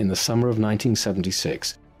flight in the summer of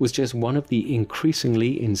 1976 was just one of the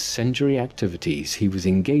increasingly incendiary activities he was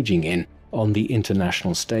engaging in on the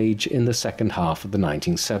international stage in the second half of the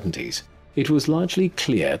 1970s. It was largely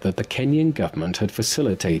clear that the Kenyan government had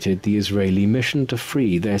facilitated the Israeli mission to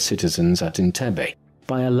free their citizens at Entebbe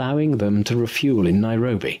by allowing them to refuel in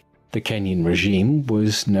Nairobi. The Kenyan regime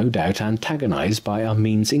was no doubt antagonized by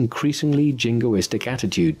Amin's increasingly jingoistic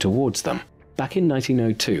attitude towards them. Back in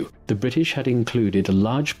 1902, the British had included a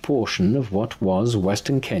large portion of what was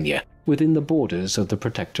Western Kenya within the borders of the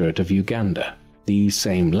Protectorate of Uganda. These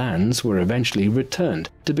same lands were eventually returned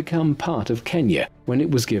to become part of Kenya when it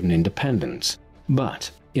was given independence.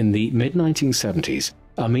 But in the mid-1970s,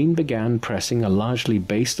 Amin began pressing a largely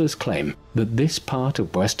baseless claim that this part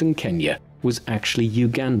of Western Kenya was actually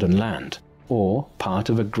Ugandan land, or part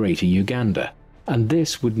of a greater Uganda, and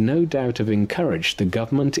this would no doubt have encouraged the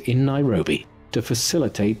government in Nairobi to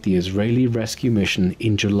facilitate the Israeli rescue mission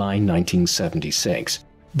in July 1976.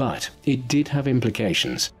 But it did have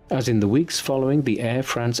implications, as in the weeks following the Air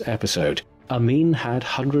France episode, Amin had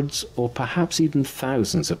hundreds or perhaps even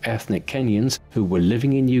thousands of ethnic Kenyans who were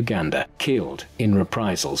living in Uganda killed in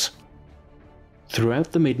reprisals.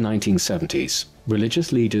 Throughout the mid-1970s,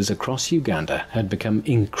 religious leaders across Uganda had become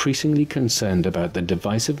increasingly concerned about the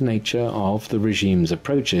divisive nature of the regime's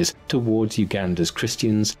approaches towards Uganda's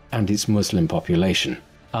Christians and its Muslim population.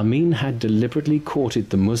 Amin had deliberately courted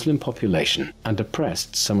the Muslim population and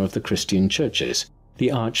oppressed some of the Christian churches.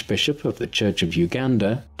 The Archbishop of the Church of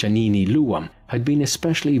Uganda, Janini Luwum, had been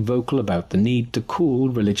especially vocal about the need to cool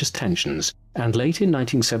religious tensions, and late in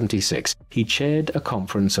 1976 he chaired a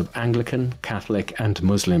conference of Anglican, Catholic and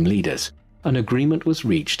Muslim leaders. An agreement was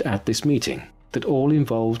reached at this meeting that all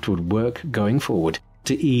involved would work going forward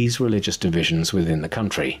to ease religious divisions within the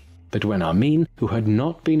country. But when Amin, who had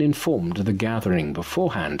not been informed of the gathering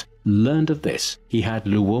beforehand, learned of this, he had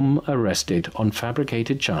Luwum arrested on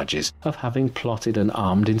fabricated charges of having plotted an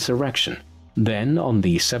armed insurrection. Then, on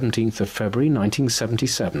the 17th of February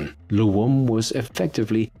 1977, Luwum was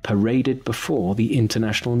effectively paraded before the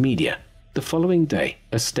international media. The following day,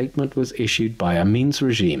 a statement was issued by Amin's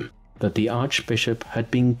regime that the Archbishop had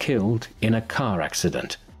been killed in a car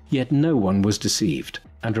accident. Yet no one was deceived,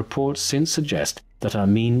 and reports since suggest that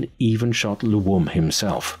Amin even shot Luwum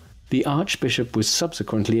himself. The Archbishop was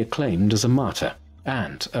subsequently acclaimed as a martyr,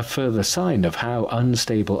 and a further sign of how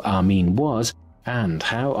unstable Amin was and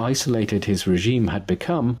how isolated his regime had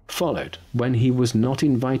become followed when he was not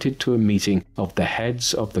invited to a meeting of the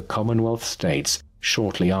heads of the Commonwealth states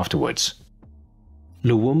shortly afterwards.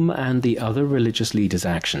 Luwum and the other religious leaders'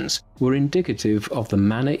 actions were indicative of the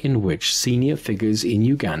manner in which senior figures in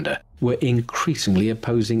Uganda were increasingly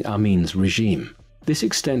opposing Amin's regime. This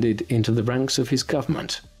extended into the ranks of his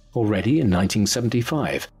government. Already in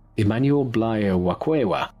 1975, Emmanuel Blayo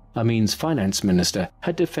Wakwewa, Amin's finance minister,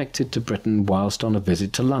 had defected to Britain whilst on a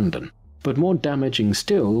visit to London. But more damaging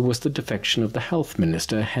still was the defection of the health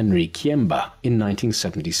minister Henry Kiemba in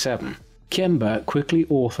 1977. Kiemba quickly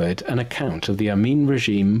authored an account of the Amin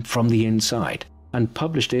regime from the inside and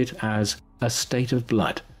published it as A State of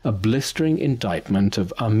Blood, a blistering indictment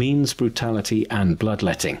of Amin's brutality and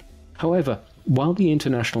bloodletting. However, while the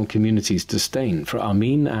international community's disdain for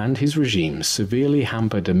Amin and his regime severely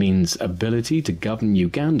hampered Amin's ability to govern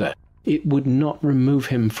Uganda, it would not remove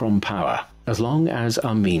him from power. As long as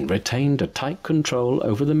Amin retained a tight control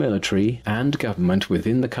over the military and government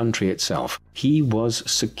within the country itself, he was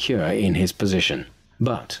secure in his position.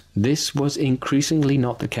 But this was increasingly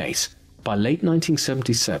not the case. By late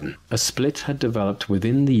 1977, a split had developed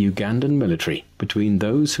within the Ugandan military between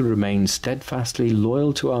those who remained steadfastly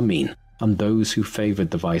loyal to Amin and those who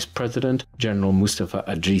favoured the Vice President, General Mustafa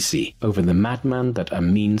Adrisi, over the madman that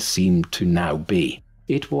Amin seemed to now be.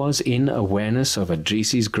 It was in awareness of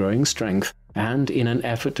Adrisi's growing strength and in an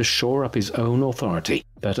effort to shore up his own authority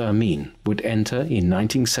that Amin would enter in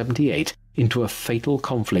 1978 into a fatal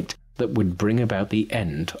conflict that would bring about the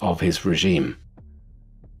end of his regime.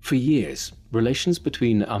 For years, relations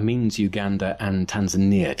between Amin's Uganda and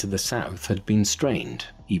Tanzania to the south had been strained,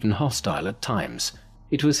 even hostile at times.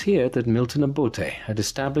 It was here that Milton Obote had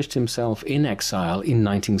established himself in exile in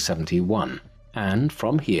 1971, and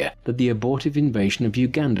from here that the abortive invasion of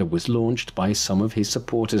Uganda was launched by some of his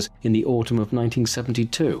supporters in the autumn of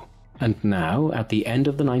 1972. And now, at the end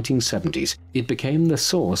of the 1970s, it became the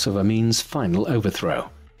source of Amin's final overthrow.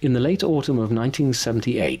 In the late autumn of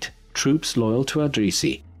 1978, troops loyal to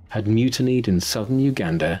Adrisi had mutinied in southern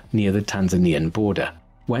Uganda near the Tanzanian border.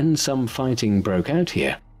 When some fighting broke out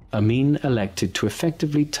here, Amin elected to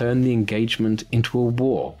effectively turn the engagement into a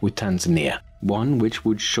war with Tanzania, one which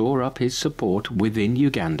would shore up his support within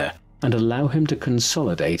Uganda and allow him to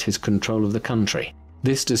consolidate his control of the country.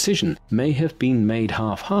 This decision may have been made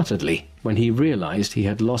half-heartedly when he realized he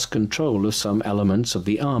had lost control of some elements of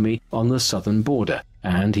the army on the southern border,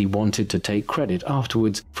 and he wanted to take credit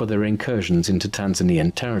afterwards for their incursions into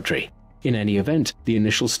Tanzanian territory. In any event, the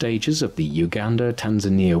initial stages of the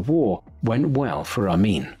Uganda-Tanzania War went well for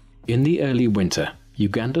Amin. In the early winter,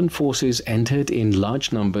 Ugandan forces entered in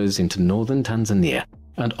large numbers into northern Tanzania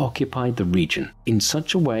and occupied the region in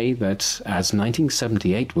such a way that, as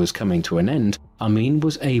 1978 was coming to an end, Amin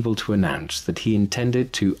was able to announce that he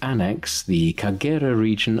intended to annex the Kagera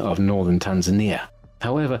region of northern Tanzania.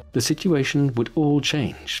 However, the situation would all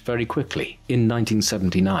change very quickly in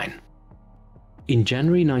 1979. In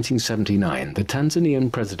January 1979, the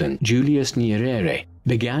Tanzanian President Julius Nyerere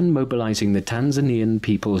began mobilizing the Tanzanian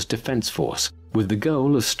People's Defense Force with the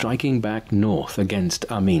goal of striking back north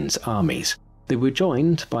against Amin's armies. They were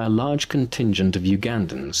joined by a large contingent of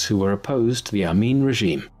Ugandans who were opposed to the Amin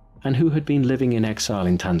regime and who had been living in exile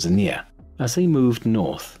in Tanzania. As they moved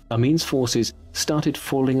north, Amin's forces started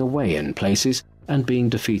falling away in places and being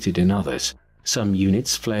defeated in others. Some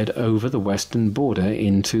units fled over the western border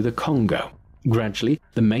into the Congo. Gradually,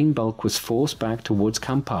 the main bulk was forced back towards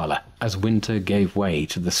Kampala as winter gave way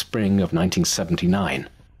to the spring of 1979.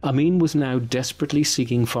 Amin was now desperately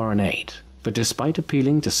seeking foreign aid, but despite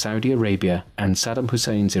appealing to Saudi Arabia and Saddam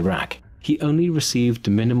Hussein's Iraq, he only received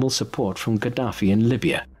minimal support from Gaddafi in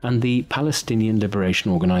Libya and the Palestinian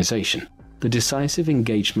Liberation Organization. The decisive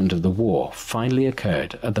engagement of the war finally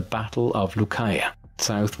occurred at the Battle of Lukaya,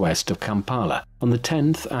 southwest of Kampala, on the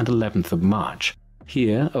 10th and 11th of March.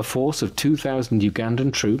 Here, a force of 2,000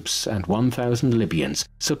 Ugandan troops and 1,000 Libyans,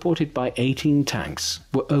 supported by 18 tanks,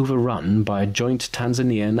 were overrun by a joint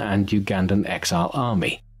Tanzanian and Ugandan exile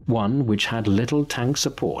army, one which had little tank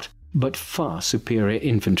support, but far superior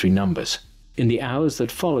infantry numbers. In the hours that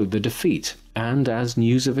followed the defeat, and as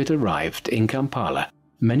news of it arrived in Kampala,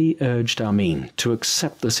 many urged Amin to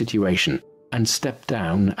accept the situation and step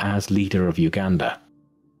down as leader of Uganda.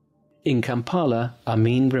 In Kampala,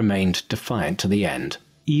 Amin remained defiant to the end.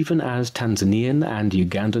 Even as Tanzanian and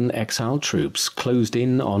Ugandan exile troops closed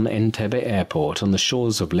in on Entebbe Airport on the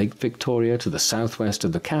shores of Lake Victoria to the southwest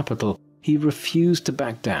of the capital, he refused to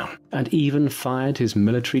back down and even fired his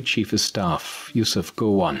military chief of staff, Yusuf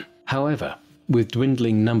Gowon. However, with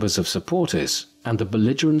dwindling numbers of supporters and the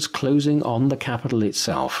belligerents closing on the capital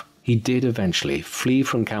itself, he did eventually flee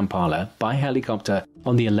from Kampala by helicopter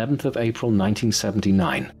on the 11th of April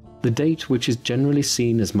 1979. The date which is generally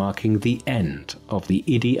seen as marking the end of the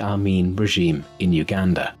Idi Amin regime in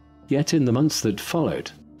Uganda. Yet in the months that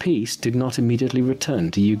followed, peace did not immediately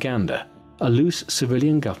return to Uganda. A loose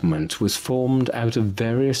civilian government was formed out of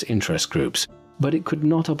various interest groups, but it could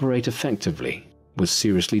not operate effectively, was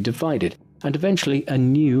seriously divided, and eventually a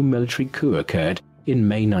new military coup occurred in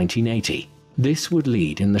May 1980. This would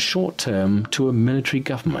lead in the short term to a military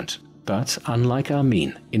government, but unlike Amin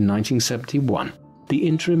in 1971, the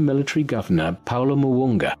interim military governor Paulo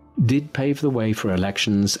Muwanga did pave the way for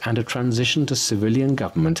elections and a transition to civilian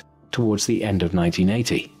government towards the end of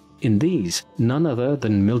 1980. In these, none other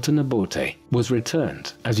than Milton Obote was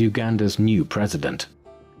returned as Uganda's new president.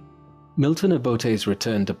 Milton Obote's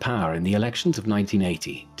return to power in the elections of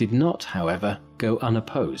 1980 did not, however, go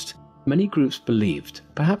unopposed. Many groups believed,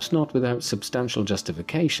 perhaps not without substantial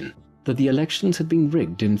justification, that the elections had been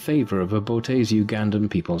rigged in favor of Obote's Ugandan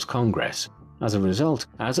People's Congress. As a result,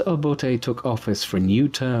 as Obote took office for a new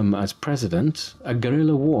term as president, a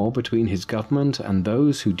guerrilla war between his government and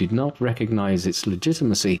those who did not recognize its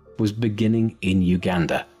legitimacy was beginning in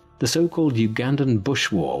Uganda. The so-called Ugandan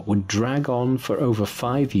Bush War would drag on for over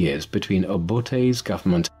 5 years between Obote's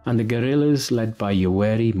government and the guerrillas led by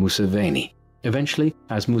Yoweri Museveni. Eventually,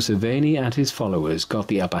 as Museveni and his followers got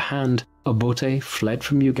the upper hand, Obote fled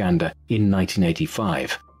from Uganda in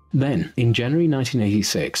 1985. Then, in January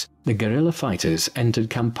 1986, the guerrilla fighters entered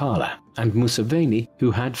Kampala, and Museveni,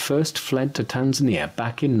 who had first fled to Tanzania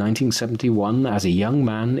back in 1971 as a young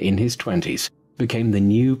man in his 20s, became the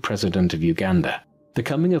new president of Uganda. The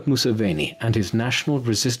coming of Museveni and his national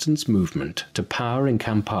resistance movement to power in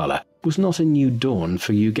Kampala was not a new dawn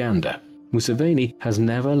for Uganda. Museveni has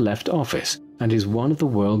never left office and is one of the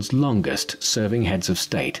world's longest-serving heads of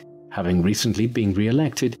state, having recently been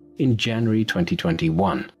re-elected in January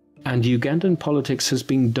 2021. And Ugandan politics has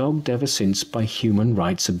been dogged ever since by human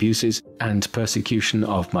rights abuses and persecution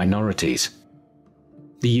of minorities.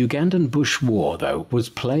 The Ugandan Bush War, though, was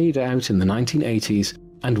played out in the 1980s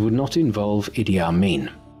and would not involve Idi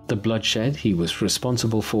Amin. The bloodshed he was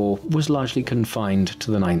responsible for was largely confined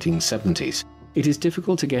to the 1970s. It is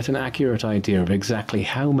difficult to get an accurate idea of exactly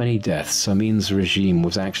how many deaths Amin's regime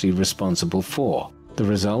was actually responsible for, the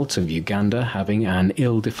result of Uganda having an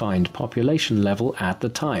ill-defined population level at the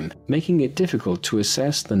time, making it difficult to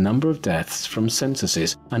assess the number of deaths from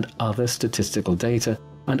censuses and other statistical data,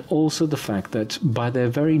 and also the fact that, by their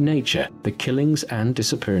very nature, the killings and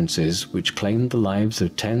disappearances which claimed the lives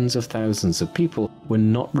of tens of thousands of people were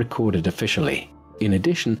not recorded officially. In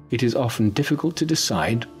addition, it is often difficult to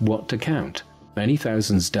decide what to count. Many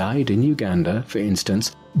thousands died in Uganda, for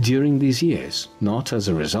instance, during these years, not as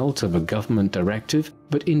a result of a government directive,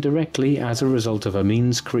 but indirectly as a result of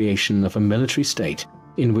Amin's creation of a military state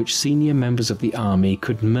in which senior members of the army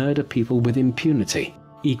could murder people with impunity.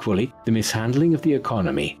 Equally, the mishandling of the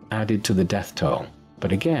economy added to the death toll,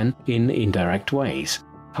 but again in indirect ways.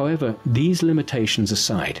 However, these limitations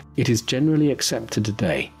aside, it is generally accepted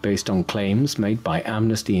today, based on claims made by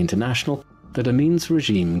Amnesty International, that Amin's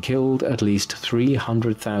regime killed at least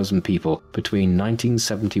 300,000 people between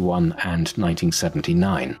 1971 and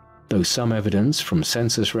 1979, though some evidence from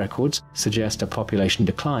census records suggest a population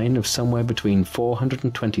decline of somewhere between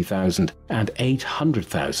 420,000 and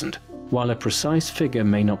 800,000. While a precise figure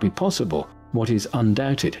may not be possible, what is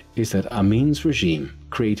undoubted is that Amin's regime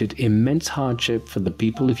created immense hardship for the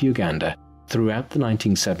people of Uganda throughout the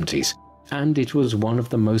 1970s, and it was one of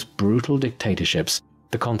the most brutal dictatorships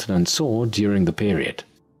the continent saw during the period.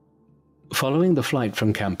 Following the flight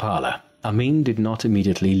from Kampala, Amin did not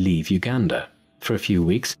immediately leave Uganda. For a few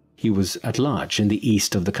weeks, he was at large in the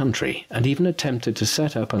east of the country and even attempted to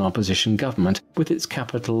set up an opposition government with its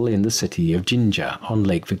capital in the city of Jinja on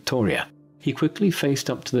Lake Victoria. He quickly faced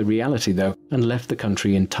up to the reality, though, and left the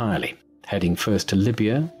country entirely, heading first to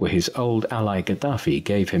Libya, where his old ally Gaddafi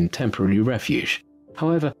gave him temporary refuge.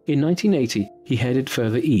 However, in 1980, he headed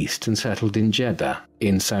further east and settled in Jeddah,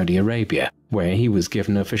 in Saudi Arabia, where he was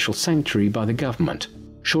given official sanctuary by the government.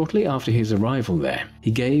 Shortly after his arrival there,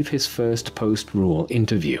 he gave his first post-rule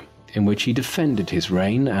interview, in which he defended his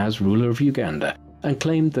reign as ruler of Uganda and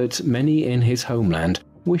claimed that many in his homeland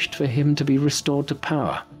wished for him to be restored to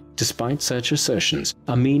power. Despite such assertions,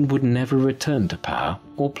 Amin would never return to power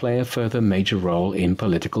or play a further major role in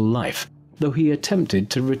political life, though he attempted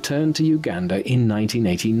to return to Uganda in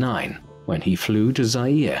 1989, when he flew to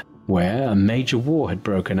Zaire, where a major war had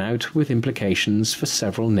broken out with implications for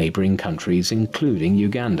several neighboring countries, including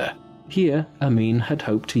Uganda. Here, Amin had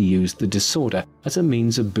hoped to use the disorder as a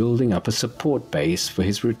means of building up a support base for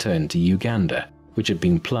his return to Uganda, which had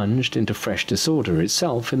been plunged into fresh disorder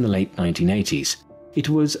itself in the late 1980s. It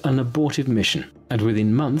was an abortive mission, and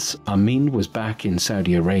within months Amin was back in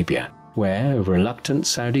Saudi Arabia, where a reluctant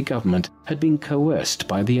Saudi government had been coerced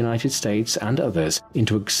by the United States and others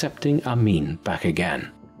into accepting Amin back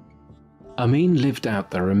again. Amin lived out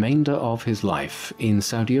the remainder of his life in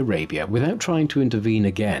Saudi Arabia without trying to intervene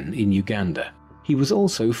again in Uganda. He was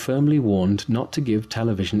also firmly warned not to give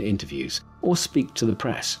television interviews or speak to the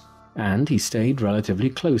press, and he stayed relatively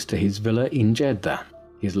close to his villa in Jeddah.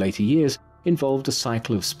 His later years involved a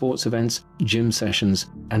cycle of sports events, gym sessions,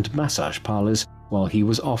 and massage parlors, while he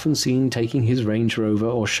was often seen taking his Range Rover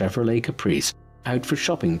or Chevrolet Caprice out for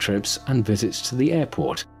shopping trips and visits to the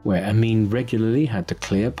airport, where Amin regularly had to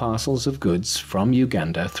clear parcels of goods from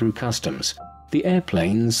Uganda through customs. The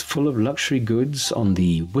airplanes full of luxury goods on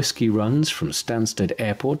the whiskey runs from Stansted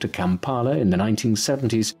Airport to Kampala in the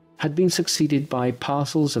 1970s had been succeeded by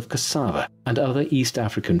parcels of cassava and other East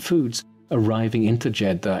African foods arriving into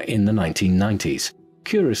Jeddah in the 1990s.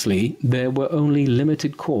 Curiously, there were only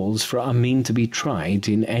limited calls for Amin to be tried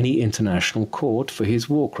in any international court for his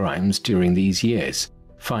war crimes during these years.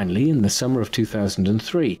 Finally, in the summer of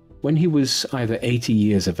 2003, when he was either 80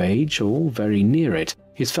 years of age or very near it,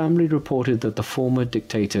 his family reported that the former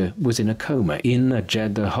dictator was in a coma in a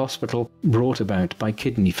Jeddah hospital brought about by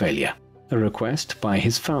kidney failure. A request by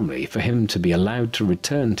his family for him to be allowed to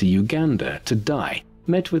return to Uganda to die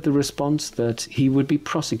met with the response that he would be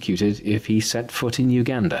prosecuted if he set foot in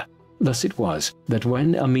Uganda. Thus it was that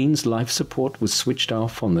when Amin's life support was switched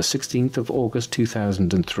off on the 16th of August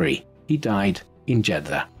 2003, he died in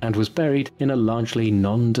Jeddah and was buried in a largely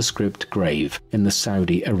nondescript grave in the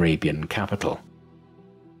Saudi Arabian capital.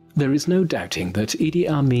 There is no doubting that Idi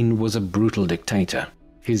Amin was a brutal dictator.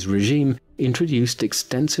 His regime introduced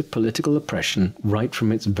extensive political oppression right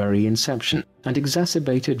from its very inception and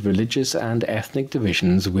exacerbated religious and ethnic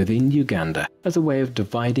divisions within Uganda as a way of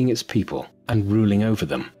dividing its people and ruling over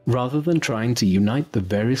them. Rather than trying to unite the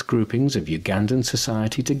various groupings of Ugandan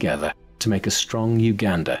society together, to make a strong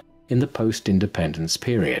Uganda in the post-independence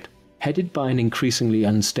period, headed by an increasingly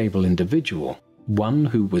unstable individual, one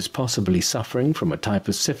who was possibly suffering from a type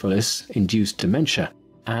of syphilis-induced dementia,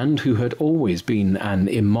 and who had always been an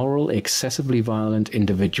immoral, excessively violent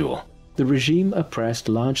individual. The regime oppressed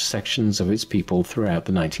large sections of its people throughout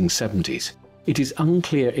the 1970s. It is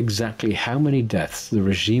unclear exactly how many deaths the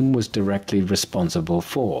regime was directly responsible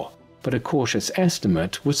for, but a cautious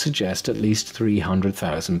estimate would suggest at least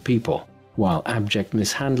 300,000 people, while abject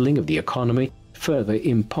mishandling of the economy further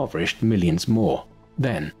impoverished millions more.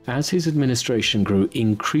 Then, as his administration grew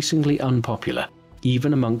increasingly unpopular,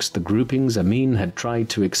 even amongst the groupings Amin had tried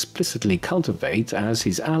to explicitly cultivate as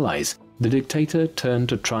his allies, the dictator turned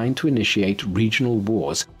to trying to initiate regional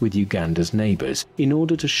wars with Uganda's neighbors in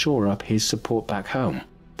order to shore up his support back home.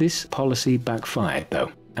 This policy backfired,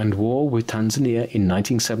 though, and war with Tanzania in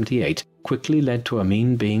 1978 quickly led to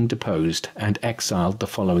Amin being deposed and exiled the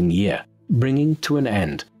following year, bringing to an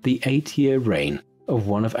end the 8-year reign of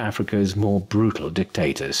one of Africa's more brutal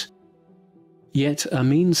dictators. Yet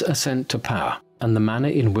Amin's ascent to power and the manner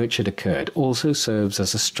in which it occurred also serves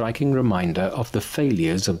as a striking reminder of the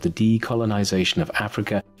failures of the decolonization of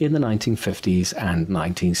Africa in the 1950s and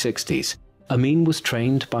 1960s. Amin was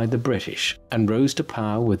trained by the British and rose to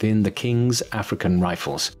power within the King's African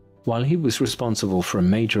Rifles. While he was responsible for a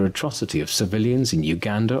major atrocity of civilians in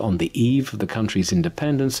Uganda on the eve of the country's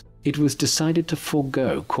independence, it was decided to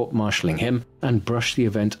forego court-martialing him and brush the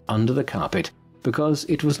event under the carpet because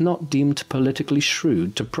it was not deemed politically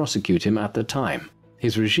shrewd to prosecute him at the time.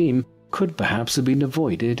 His regime could perhaps have been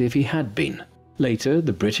avoided if he had been. Later,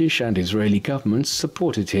 the British and Israeli governments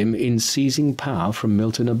supported him in seizing power from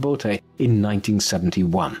Milton Obote in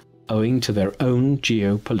 1971, owing to their own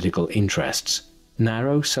geopolitical interests.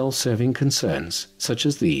 Narrow, self-serving concerns, such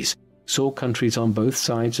as these, saw countries on both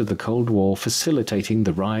sides of the Cold War facilitating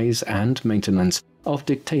the rise and maintenance of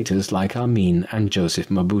dictators like Amin and Joseph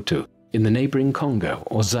Mobutu in the neighboring Congo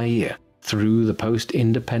or Zaire through the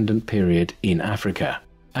post-independent period in Africa.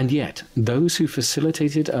 And yet, those who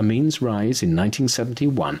facilitated Amin's rise in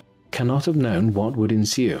 1971 cannot have known what would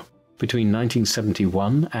ensue. Between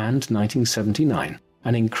 1971 and 1979,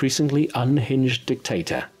 an increasingly unhinged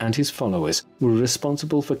dictator and his followers were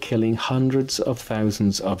responsible for killing hundreds of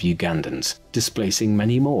thousands of Ugandans, displacing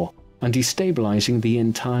many more, and destabilizing the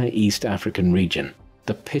entire East African region.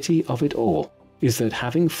 The pity of it all is that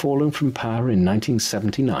having fallen from power in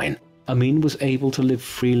 1979, Amin was able to live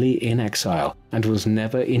freely in exile and was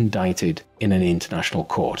never indicted in an international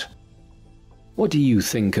court. What do you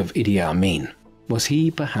think of Idi Amin? Was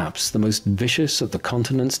he perhaps the most vicious of the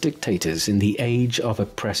continent's dictators in the age of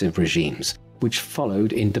oppressive regimes, which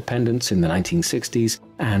followed independence in the 1960s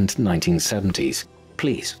and 1970s?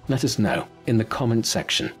 Please let us know in the comment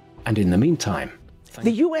section. And in the meantime,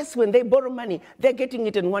 the US, when they borrow money, they're getting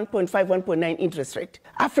it in 1.5, 1.9 interest rate.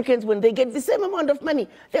 Africans, when they get the same amount of money,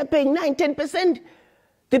 they're paying 9, 10%.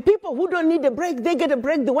 The people who don't need a break, they get a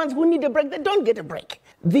break. The ones who need a break, they don't get a break.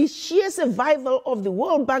 The sheer survival of the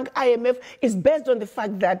World Bank, IMF, is based on the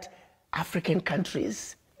fact that African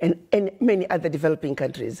countries and many other developing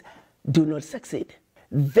countries do not succeed.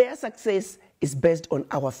 Their success is based on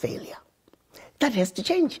our failure. That has to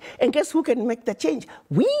change. And guess who can make that change?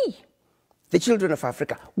 We, the children of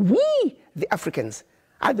Africa, we, the Africans,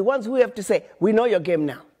 are the ones who have to say, we know your game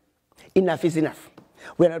now. Enough is enough.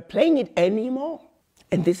 We're not playing it anymore.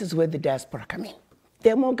 And this is where the diaspora come in.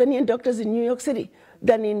 There are more Ghanaian doctors in New York City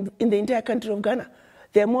than in the entire country of Ghana.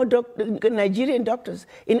 There are more Nigerian doctors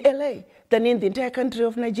in LA than in the entire country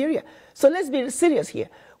of Nigeria. So let's be serious here.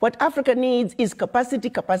 What Africa needs is capacity,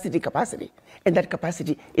 capacity, capacity. And that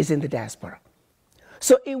capacity is in the diaspora.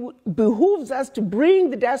 So it behooves us to bring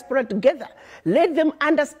the diaspora together. Let them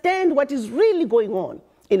understand what is really going on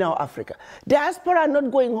in our Africa. Diaspora are not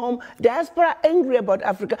going home. Diaspora are angry about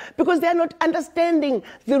Africa because they are not understanding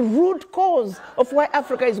the root cause of why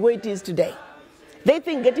Africa is where it is today. They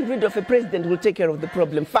think getting rid of a president will take care of the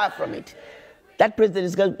problem. Far from it. That president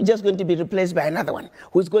is just going to be replaced by another one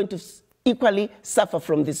who is going to equally suffer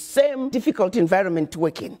from the same difficult environment to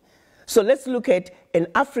work in. So let's look at an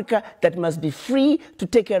Africa that must be free to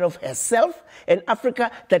take care of herself, an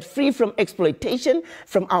Africa that's free from exploitation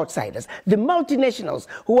from outsiders. The multinationals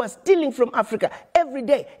who are stealing from Africa every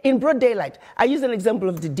day in broad daylight. I use an example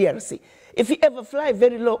of the DRC. If you ever fly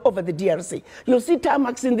very low over the DRC, you'll see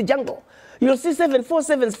tarmacs in the jungle. You'll see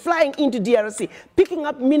 747s flying into DRC, picking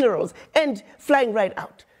up minerals and flying right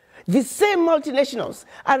out. The same multinationals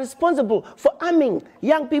are responsible for arming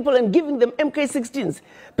young people and giving them MK-16s.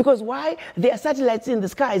 Because why? Their satellites in the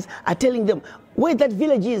skies are telling them where that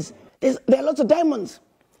village is. There are lots of diamonds.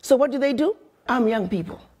 So what do? Arm young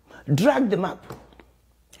people. drag them up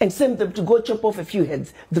and send them to go chop off a few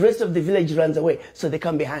heads. The rest of the village runs away, so they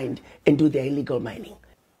come behind and do their illegal mining.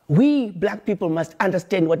 We black people must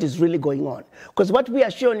understand what is really going on, because what we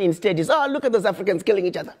are shown instead is, oh, look at those Africans killing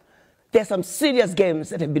each other. There are some serious games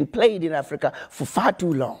that have been played in Africa for far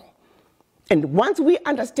too long. And once we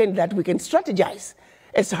understand that, we can strategize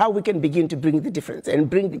as to how we can begin to bring the difference and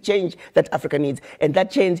bring the change that Africa needs. And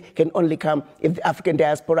that change can only come if the African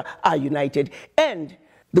diaspora are united. And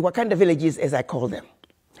the Wakanda villages, as I call them,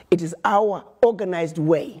 it is our organized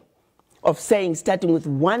way of saying, starting with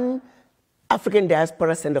one African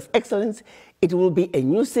diaspora center of excellence, it will be a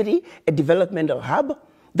new city, a developmental hub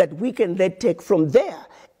that we can then take from there.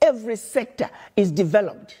 Every sector is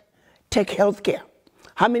developed. Take healthcare.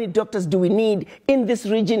 How many doctors do we need in this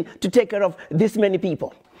region to take care of this many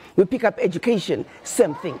people? We pick up education,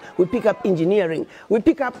 same thing. We pick up engineering. We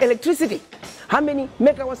pick up electricity. How many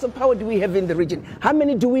megawatts of power do we have in the region? How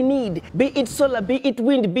many do we need? Be it solar, be it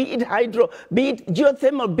wind, be it hydro, be it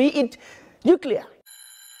geothermal, be it nuclear.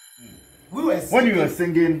 When you were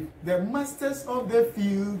singing, the masters of the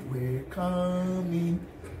field were coming.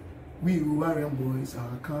 We Warrior boys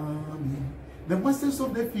are coming. The masters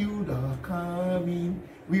of the field are coming.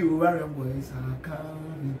 We Warrior boys are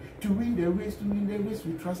coming. To win the race,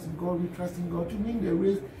 we trust in God, we trust in God. To win the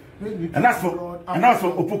race, we trust in God. And that's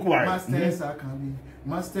for Opokuwari. Masters are coming.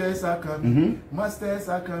 Masters are coming. Masters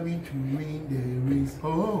are coming to win the race. Oh,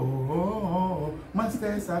 oh, oh, oh.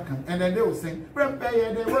 Masters are coming. And then they will sing. Then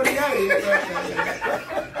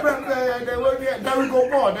we go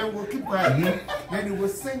more. Then we'll keep quiet. Then they will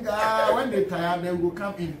sing. When they tire, they will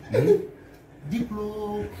come in.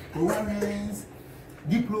 Diplo Warriors.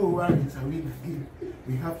 Diplo Warriors are winning again.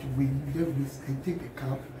 We have to win the race and take the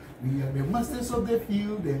cup. We are the masters of the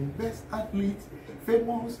field and best athletes,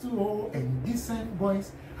 famous to all and decent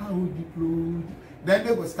boys. How Diplo? Then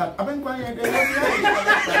they will start. I've been quiet. They will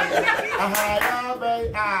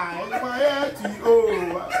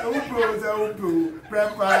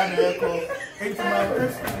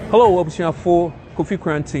Hello, Obusiafo Kofi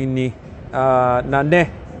Quarantine. Nane.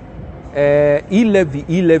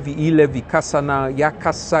 E-levy kasana ya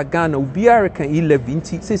kasagana ubiara kan e-levy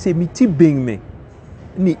nti se miti bing me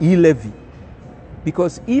ni e-levy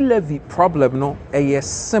because e-levy problem no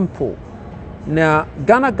simple na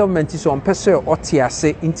Ghana government is on pese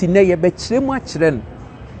otiase nti na ye be kire mu akire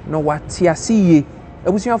no watiase ye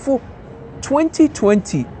abusuafo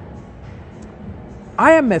 2020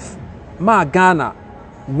 IMF ma Ghana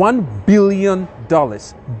 $1 billion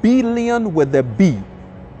with a B.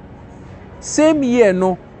 Same year,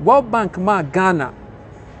 no, World Bank ma Ghana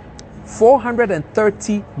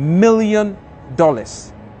 $430 million.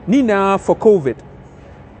 Nina for COVID.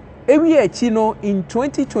 Every year, no, in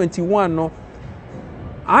 2021, no,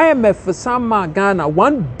 IMF sama Ghana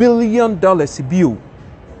 $1 billion bill.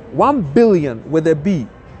 1 billion with a B.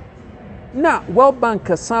 Now, World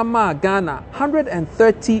Bank sama Ghana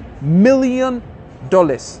 $130 million.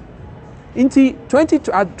 In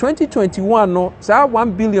 2021, no, so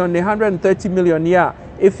 1 billion, 130 million, yeah,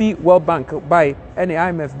 if World Bank buy, any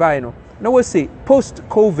IMF buy, no. Now we say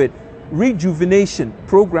post-COVID rejuvenation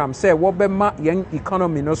program, say what be ma young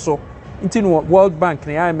economy, no, so into World Bank,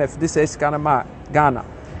 the IMF, this is Ghana.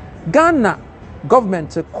 Ghana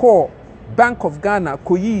government call Bank of Ghana,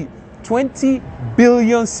 koyi 20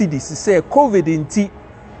 billion cedis, say COVID in T.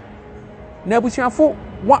 Now we shall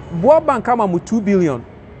World Bank come with 2 billion.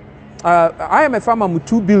 IMF amamu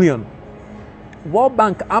 2 billion. World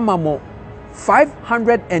Bank amamu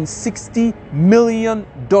 $560 million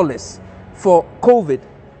for COVID.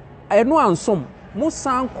 I know ansom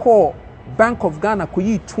musan call Bank of Ghana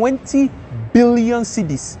koyi 20 billion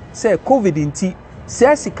cedis. Say COVID inti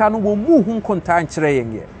say sika no wo mu hu konta nkyere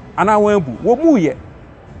yen ana wanbu wo mu ye.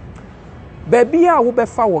 Baby a wo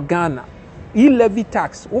befa wo Ghana e-levy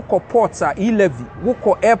tax, wo ko ports a e-levy, wo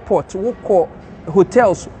ko airport, wo ko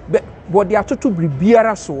hotels, but they are to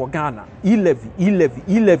bribiara so Ghana.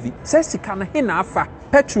 E-levy. Say sika na he na afa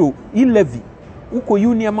petrol e-levy. Uko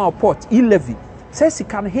union ma port e-levy. Say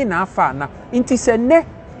sika na he na afa na. Inti se ne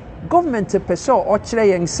government pese o kire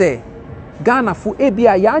yen say Ghana fu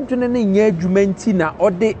ebia ya adwene ne nya adwuma nti na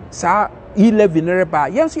ode sa e-levy ne reba.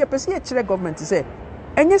 Yen so ye pese ye kire government say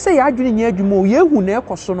enye say ya adwene nya adwuma o ye hu na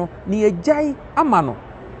ekoso no ne ye jai ama no.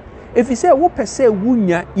 If you say, what per se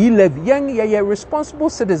wunya e-levy, young ye responsible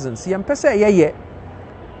citizens, young per se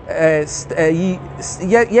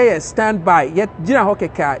ye stand by, yet Gina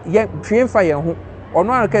Hokeka, yet train fire who, or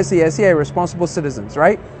not okay, say responsible citizens,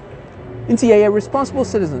 right? Into ye responsible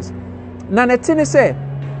citizens. Nanetine say,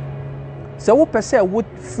 so what per se would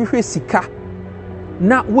free sika,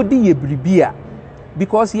 not would ye bribia.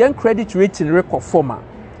 because yen credit rating record forma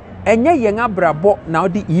enye yen abrabo na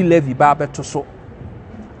odi e-levy ba beto so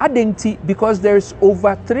adenti because there is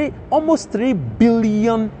over almost 3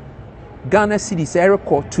 billion Ghana cedis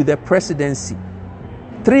record to the presidency.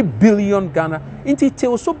 3 billion Ghana. It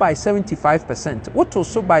also by 75%. What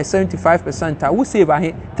also by 75%? I will save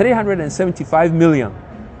 $375 million.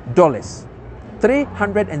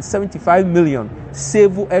 $375 million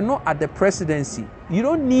save not at the presidency. You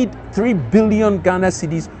don't need 3 billion Ghana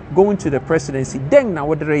cedis going to the presidency. Then now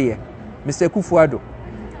what Mr. Kufuado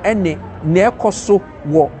ene ne ekoso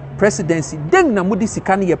wo presidency. Then na mudi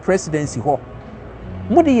sikani ye presidency ho.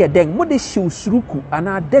 Mudi ye den mudi shiw suruku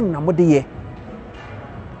ana den na mudi ye.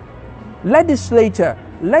 Legislature,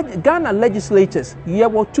 Ghana legislatures, ye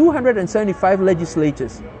were 275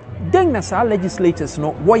 legislatures. Then na sa legislatures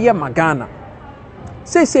no woye magana.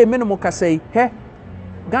 Say minimum ka say he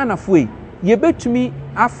Ghana fui ye betumi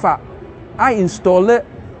afa I install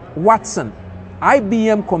Watson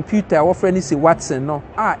IBM computer offering say Watson no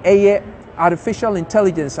artificial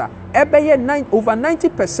intelligence over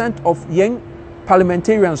 90% of young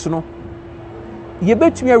parliamentarians no ye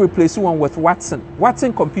betumi replace one with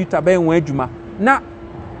Watson computer be won adwuma na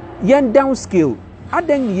yen downscale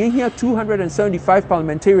aden ye here 275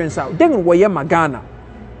 parliamentarians out then woye magana.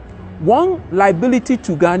 One liability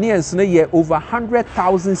to Ghanaians na year over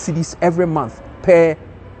 100,000 cedis every month per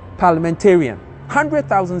parliamentarian.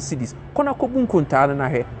 100,000 cedis. Kona kubun kuntana na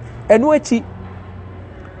he. Enuechi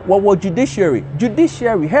what judiciary?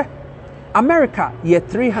 Judiciary he. America year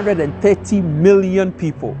 330 million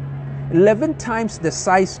people. 11 times the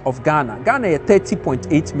size of Ghana. Ghana year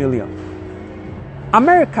 30.8 million.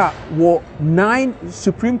 America were 9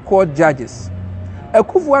 Supreme Court judges.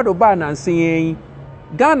 Akufo-Addo ba na nsen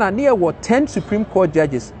Ghana near what 10 Supreme Court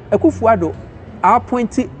judges. Akufo-Addo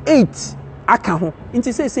appointed 8 aka ho.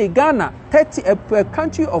 Inti say Ghana 30 a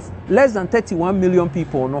country of less than 31 million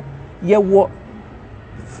people no. Ye were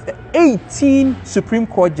 18 Supreme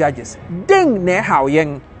Court judges. Deng ne how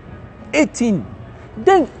yen 18.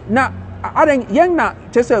 Deng na adan yen na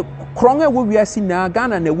just kronga wo wiase na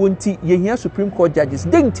Ghana na wonti ye hia Supreme Court judges.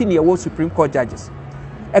 Deng ti ne wo Supreme Court judges.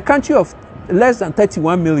 A country of less than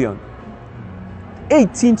 31 million.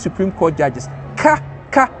 18 Supreme Court judges.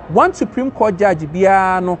 One Supreme Court judge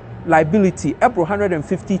biano liability ebro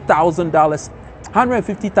 $150,000,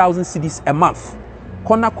 150,000 cedis a month.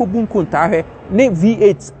 Kona kubunku ntahe ne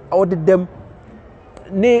V8 ordered them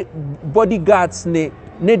ne bodyguards ne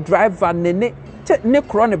driver ne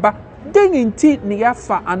krone ba then inti ne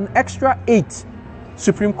yafa an extra 8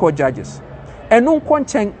 Supreme Court judges. Eno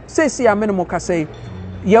nkonchen say minimum ka say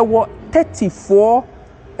ye were 34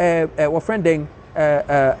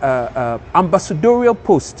 ambassadorial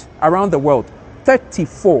posts around the world.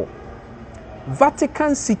 34.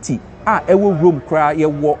 Vatican City ewo Rome kra ye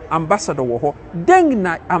wo ambassador wo ho. Deng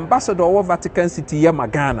na ambassador wo Vatican City ye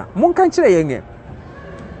magana. Mon kan kire yen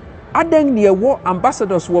adeng ne wo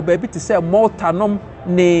ambassadors wo baby to say Malta nom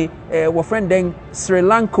ne wo friend den Sri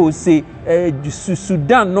Lanka say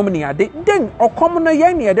Sudan nom ne ade. Deng okom no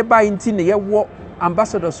yen ne de ba nti ne ye wo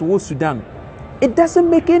ambassadors wo Sudan. It doesn't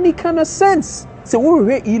make any kind of sense. So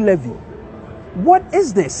we e-levy. What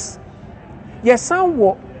is this? Yes, some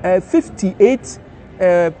were 58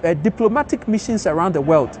 diplomatic missions around the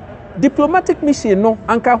world. Diplomatic mission no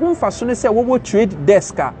anka hon fasone say wo trade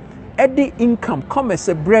desk the income commerce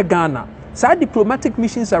bre Ghana. So diplomatic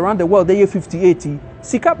missions around the world they 58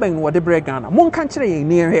 sika ben wo de bre Ghana. Mon kan kire yen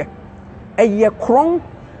near here. Ye kron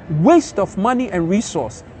waste of money and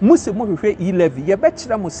resource. Muse mo hwehwe e-levy. Ye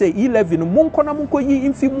betchira mo say e-levy no mon kona mon koyi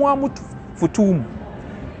imfimu amutu futum.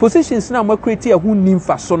 Positions na mo create a hu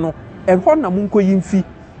nimfa so no. Ehon na mon koyi imfi.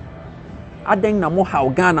 Aden na mo haw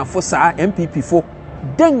Ghana fo saa MPP fo.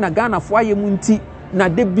 Den na Ghana fo ayemunti na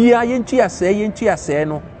de bia yentu ase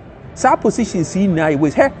no. Saa positions yi na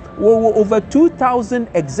was over 2,000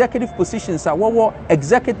 executive positions are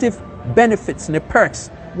executive benefits ne perks.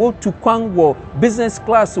 Wo to kwan wo business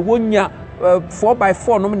class wo nya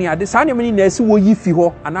 4x4 no me ade saa ne me na esi wo yi fi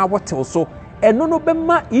ho ana wotel so eno no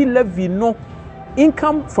bema e-levy no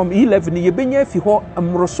income from e-levy ye benya fi ho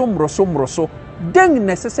mroso den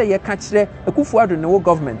necessary ye ka kire Akufo-Addo ne wo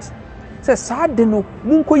government say saa de no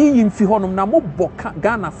munko yi fi ho no na mo boka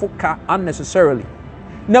Ghana foka unnecessarily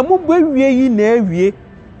na mo bwie yi na awie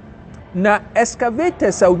na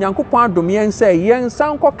excavators a Onyankopon adom yen say yen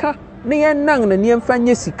san koka ne yen nang na ne mfa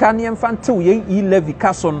nye sika ne mfa ntew yen e-levy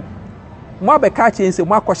kason mo abeka che nse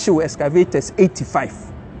mo akwhye excavators 85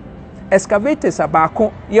 excavators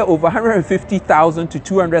abako ye over 150,000 to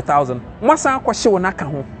 200,000 mo san akwhye na ka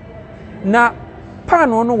ho na pan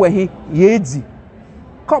no we he ye di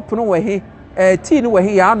cup no we he tea no wɔ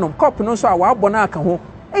he ya anom cup no so a wa abɔ na aka ho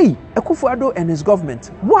hey Akufo-Addo and his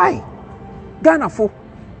government why Ghana fo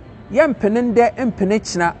yɛn mpene ndɛ mpene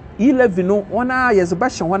kyina 11 no wana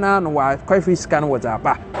yɛzebahye wana no wa kwafri sika no wɔ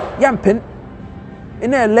aba yɛn pen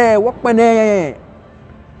ina ɛlɛ wɔkpɛnɛ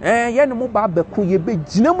yɛn mo ba bɛko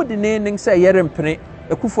yɛbɛgyina mu de ne sɛ yɛre mpene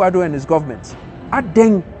Akufo-Addo and his government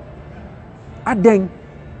adɛn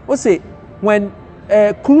o say when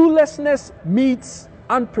cluelessness meets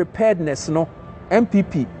unpreparedness no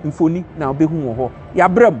MPP mfoni na obehu wo ho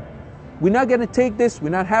yabram we're not going to take this we're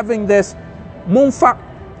not having this monfa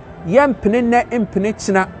yempene na empene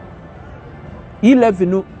china 11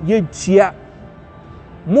 no yegia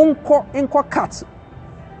monko cut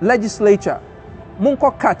legislature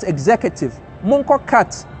monko cut executive monko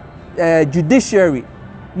cut judiciary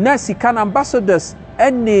na sika ambassadors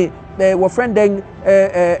any were friending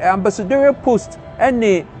ambassadorial post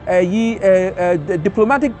any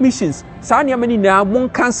diplomatic missions sanya many na mon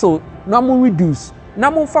cancel na mon reduce na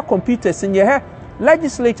mon fa computers in your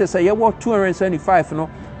legislature say you want 275 no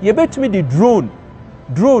you bet me the drone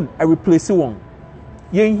I replace one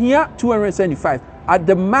you here 275 at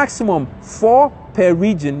the maximum 4 per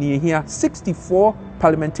region you here 64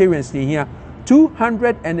 parliamentarians you here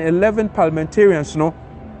 211 parliamentarians no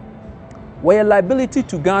were liability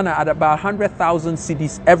to Ghana at about 100,000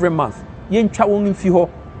 cedis every month.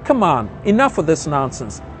 Come on, enough of this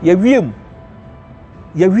nonsense. Yewiem.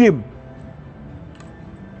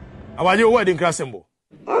 About your wedding class symbol.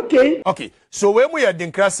 Okay. So when we are the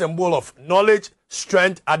class symbol of knowledge,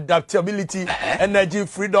 strength, adaptability, energy,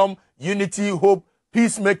 freedom, unity, hope,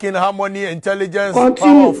 peacemaking, harmony, intelligence,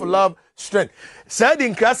 power of love, strength. Said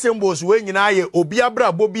in class symbols when you know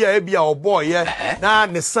obiabra bobia ebia or boy na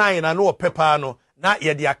ne sign and no paper no na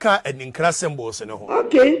ye de aka in class symbols no.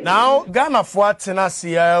 Okay. Now Ghana for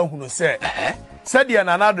tenasia hunu say said ya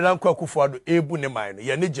na na do na Akufo-Addo ebu ne man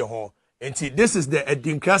ye ne je ho. Enti this is the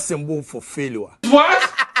Edinkra symbol for failure.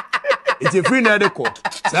 What? It's a free na de ko.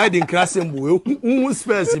 Said Edinkra symbol who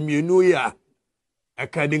space me no ya.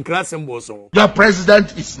 Edinkra symbol so. The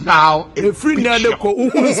president is now a free na de ko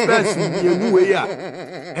who space me no ya.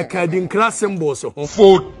 Edinkra symbol so.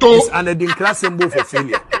 Photo is an Edinkra symbol for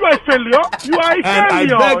failure. You are a failure. You are a failure.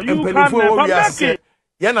 And I beg you can never make it.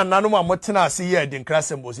 Yana nanoma motena see here Edinkra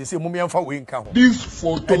symbol. He say mummy amfa we nka ho. This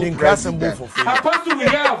photo Edinkra symbol for failure. Apostle, we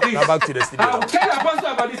hear of this. Now back to the studio. I'll tell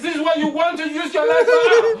Apostle about this. This is what you want to use your life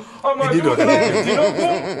for. Oh my God.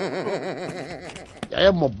 I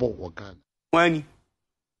am a boat worker. When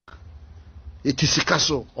it is a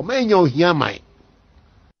castle, or may you hear my.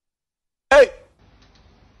 Hey!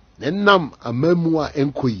 Then nam a memoir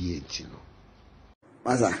enquiry.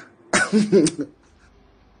 Maza.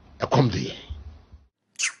 I come there.